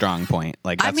Tudyk's strong point.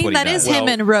 That's what he that does. is him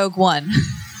in Rogue One.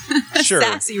 Sure.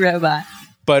 Sassy robot.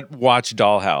 But watch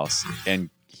Dollhouse, and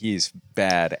he's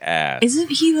badass. Isn't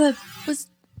he the was?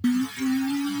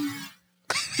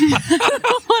 I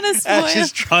don't want to spoil. Ash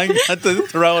is trying not to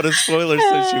throw out a spoiler,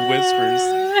 so she whispers.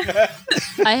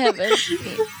 I haven't.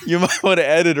 You might want to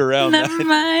edit around Never that.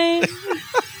 mind.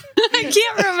 I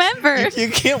can't remember. You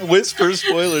can't whisper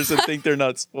spoilers and think they're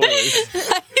not spoilers.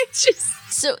 I just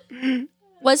So,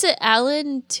 was it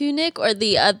Alan Tudyk or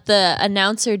the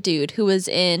announcer dude who was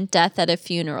in Death at a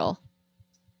Funeral?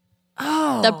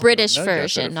 The British no Death at a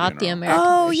version, not the Funeral. American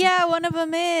Oh version. yeah, one of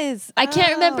them is. I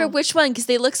can't remember Oh. which one because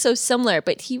they look so similar,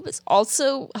 but he was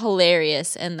also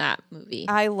hilarious in that movie.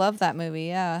 I love that movie.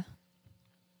 Yeah.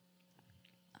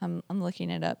 I'm looking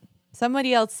it up.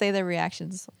 Somebody else say their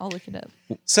reactions. I'll look it up.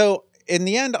 So in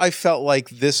the end, I felt like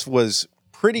this was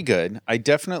pretty good. I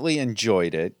definitely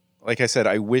enjoyed it. Like I said,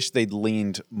 I wish they'd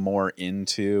leaned more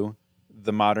into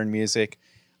the modern music.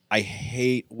 I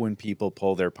hate when people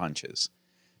pull their punches.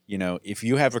 If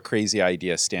you have a crazy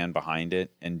idea, stand behind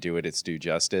it and do it its due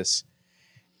justice.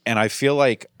 And I feel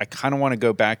like I kind of want to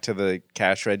go back to the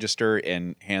cash register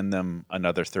and hand them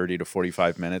another 30 to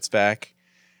 45 minutes back.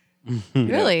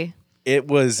 Really? It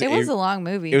was It was a long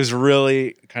movie. It was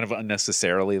really kind of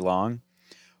unnecessarily long.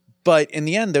 But in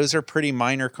the end, those are pretty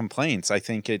minor complaints. I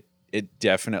think it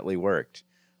definitely worked.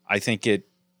 I think it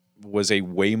was a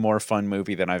way more fun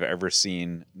movie than I've ever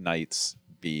seen knights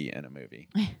be in a movie.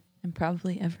 and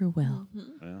probably ever will.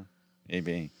 Well,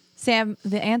 maybe. Sam,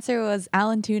 the answer was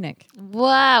Alan Tudyk.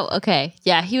 Wow. Okay.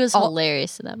 Yeah, he was Oh.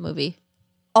 hilarious in that movie.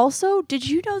 Also, did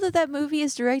you know that movie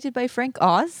is directed by Frank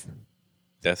Oz?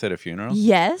 Death at a Funeral?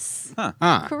 Yes. Huh.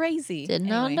 Crazy. Did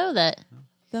not Anyway, know that.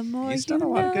 The more He's you done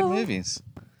a lot of good know. movies.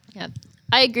 Yeah,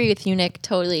 I agree with you, Nick.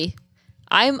 Totally.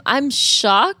 I'm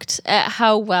shocked at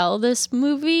how well this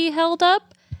movie held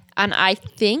up, and I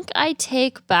think I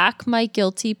take back my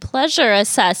guilty pleasure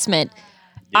assessment.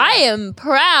 I am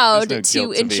proud There's no to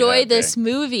guilt to be enjoy had this there.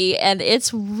 movie, and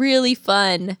it's really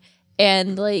fun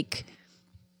and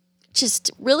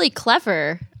just really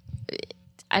clever.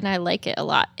 And I like it a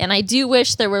lot. And I do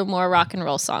wish there were more rock and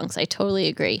roll songs. I totally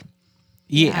agree.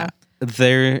 Yeah,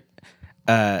 they're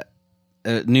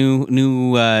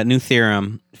new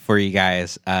theorem for you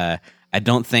guys. I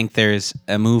don't think there's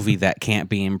a movie that can't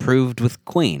be improved with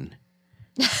Queen.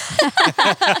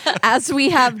 As we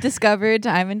have discovered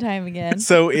time and time again.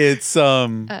 So it's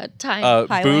Time.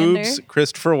 Highlander. Boobs,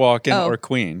 Christopher Walken, Oh. or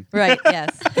Queen. Right,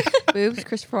 yes. Boobs,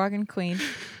 Christopher Walken, Queen.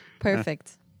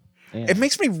 Perfect. It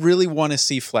makes me really want to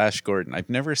see Flash Gordon. I've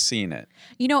never seen it.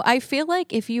 I feel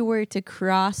like if you were to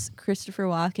cross Christopher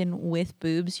Walken with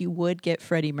boobs, you would get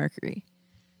Freddie Mercury.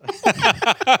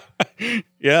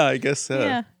 Yeah, I guess so.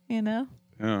 Yeah, Yeah.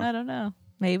 I don't know.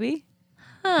 Maybe.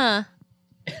 Huh.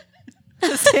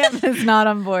 Sam is not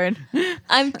on board.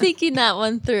 I'm thinking that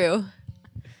one through.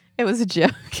 It was a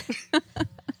joke.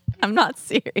 I'm not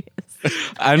serious.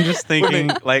 I'm just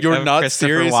thinking, You're of not Christopher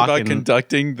serious Walken. about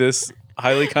conducting this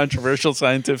highly contriversial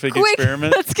scientific Quick,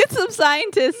 experiment? let's get some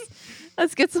scientists.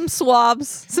 Let's get some swabs,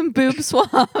 some boob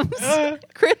swabs.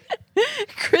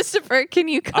 Christopher, can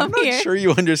you come I'm not here? sure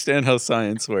you understand how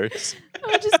science works.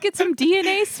 We'll just get some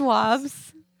DNA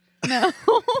swabs. No.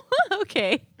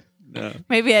 Okay. No.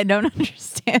 Maybe I don't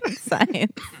understand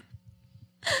science.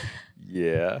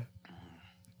 Yeah.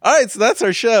 All right, so that's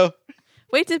our show.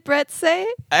 Wait, did Brett say?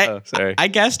 Sorry. I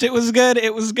guessed it was good.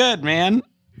 It was good, man.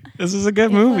 This is a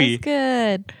good movie. It was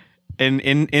good.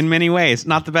 In many ways.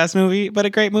 Not the best movie, but a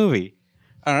great movie.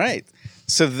 All right.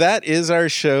 So that is our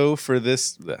show for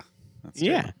this.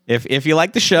 Yeah. If you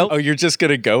like the show. Oh, you're just going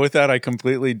to go with that? I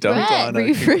completely dumped Brett, on a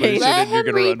rephrase. conclusion Let and you're him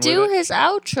going to run redo with it? his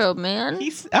outro, man.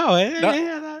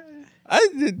 I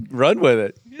did run with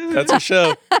it. That's a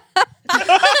show.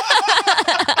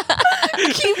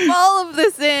 Keep all of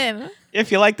this in.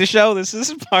 If you like the show, this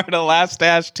is part of Laugh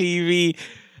Stash TV.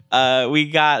 We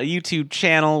got a YouTube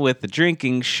channel with a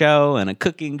drinking show and a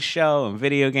cooking show and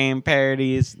video game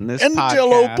parodies. And this And podcast.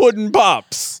 Jello pudding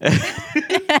pops.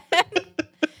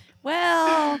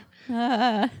 Well,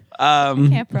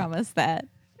 can't promise that.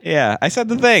 Yeah, I said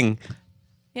the thing.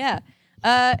 Yeah.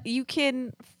 You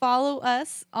can follow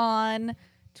us on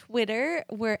Twitter.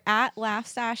 We're at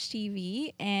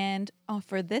LaughStashTV. And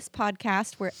for this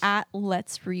podcast, we're at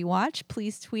Let's Rewatch.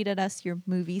 Please tweet at us your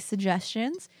movie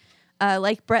suggestions.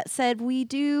 Like Brett said, we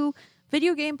do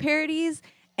video game parodies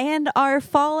and our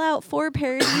Fallout 4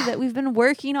 parody that we've been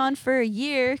working on for a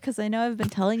year, because I know I've been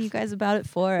telling you guys about it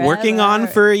forever. Working on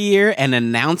for a year and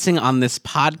announcing on this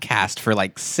podcast for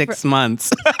like 6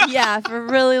 months. Yeah, for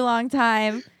a really long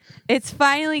time. It's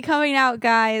finally coming out,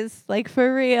 guys. Like,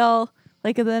 for real.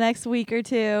 Like, in the next week or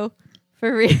two.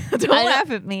 For real. Don't laugh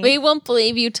at me. We won't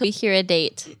believe you till we hear a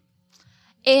date.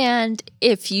 And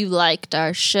if you liked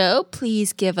our show,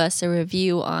 please give us a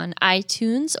review on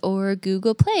iTunes or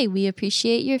Google Play. We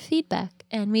appreciate your feedback,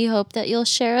 and we hope that you'll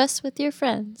share us with your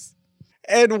friends.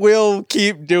 And we'll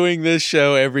keep doing this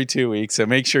show every 2 weeks. So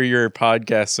make sure your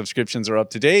podcast subscriptions are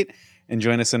up to date. And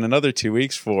join us in another 2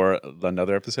 weeks for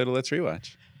another episode of Let's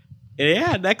Rewatch.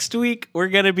 Yeah, next week we're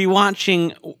going to be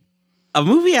watching a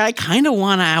movie I kind of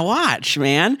want to watch,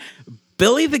 man.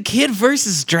 Billy the Kid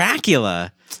versus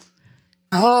Dracula.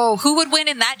 Oh, who would win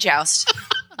in that joust?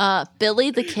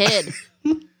 Billy the Kid.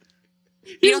 You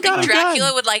don't think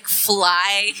Dracula would like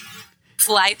fly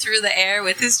through the air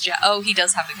with his Oh, he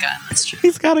does have a gun. That's true.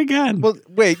 He's got a gun. Well,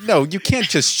 wait, no, you can't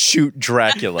just shoot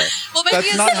Dracula. Well, maybe That's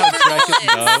it's not how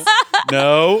Dracula.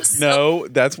 No,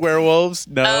 that's werewolves.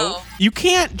 No. Oh. You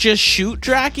can't just shoot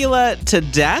Dracula to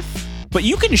death, but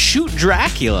you can shoot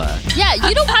Dracula. Yeah,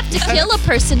 you don't have to kill a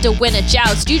person to win a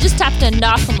joust. You just have to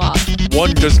knock them off.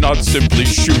 One does not simply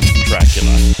shoot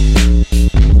Dracula.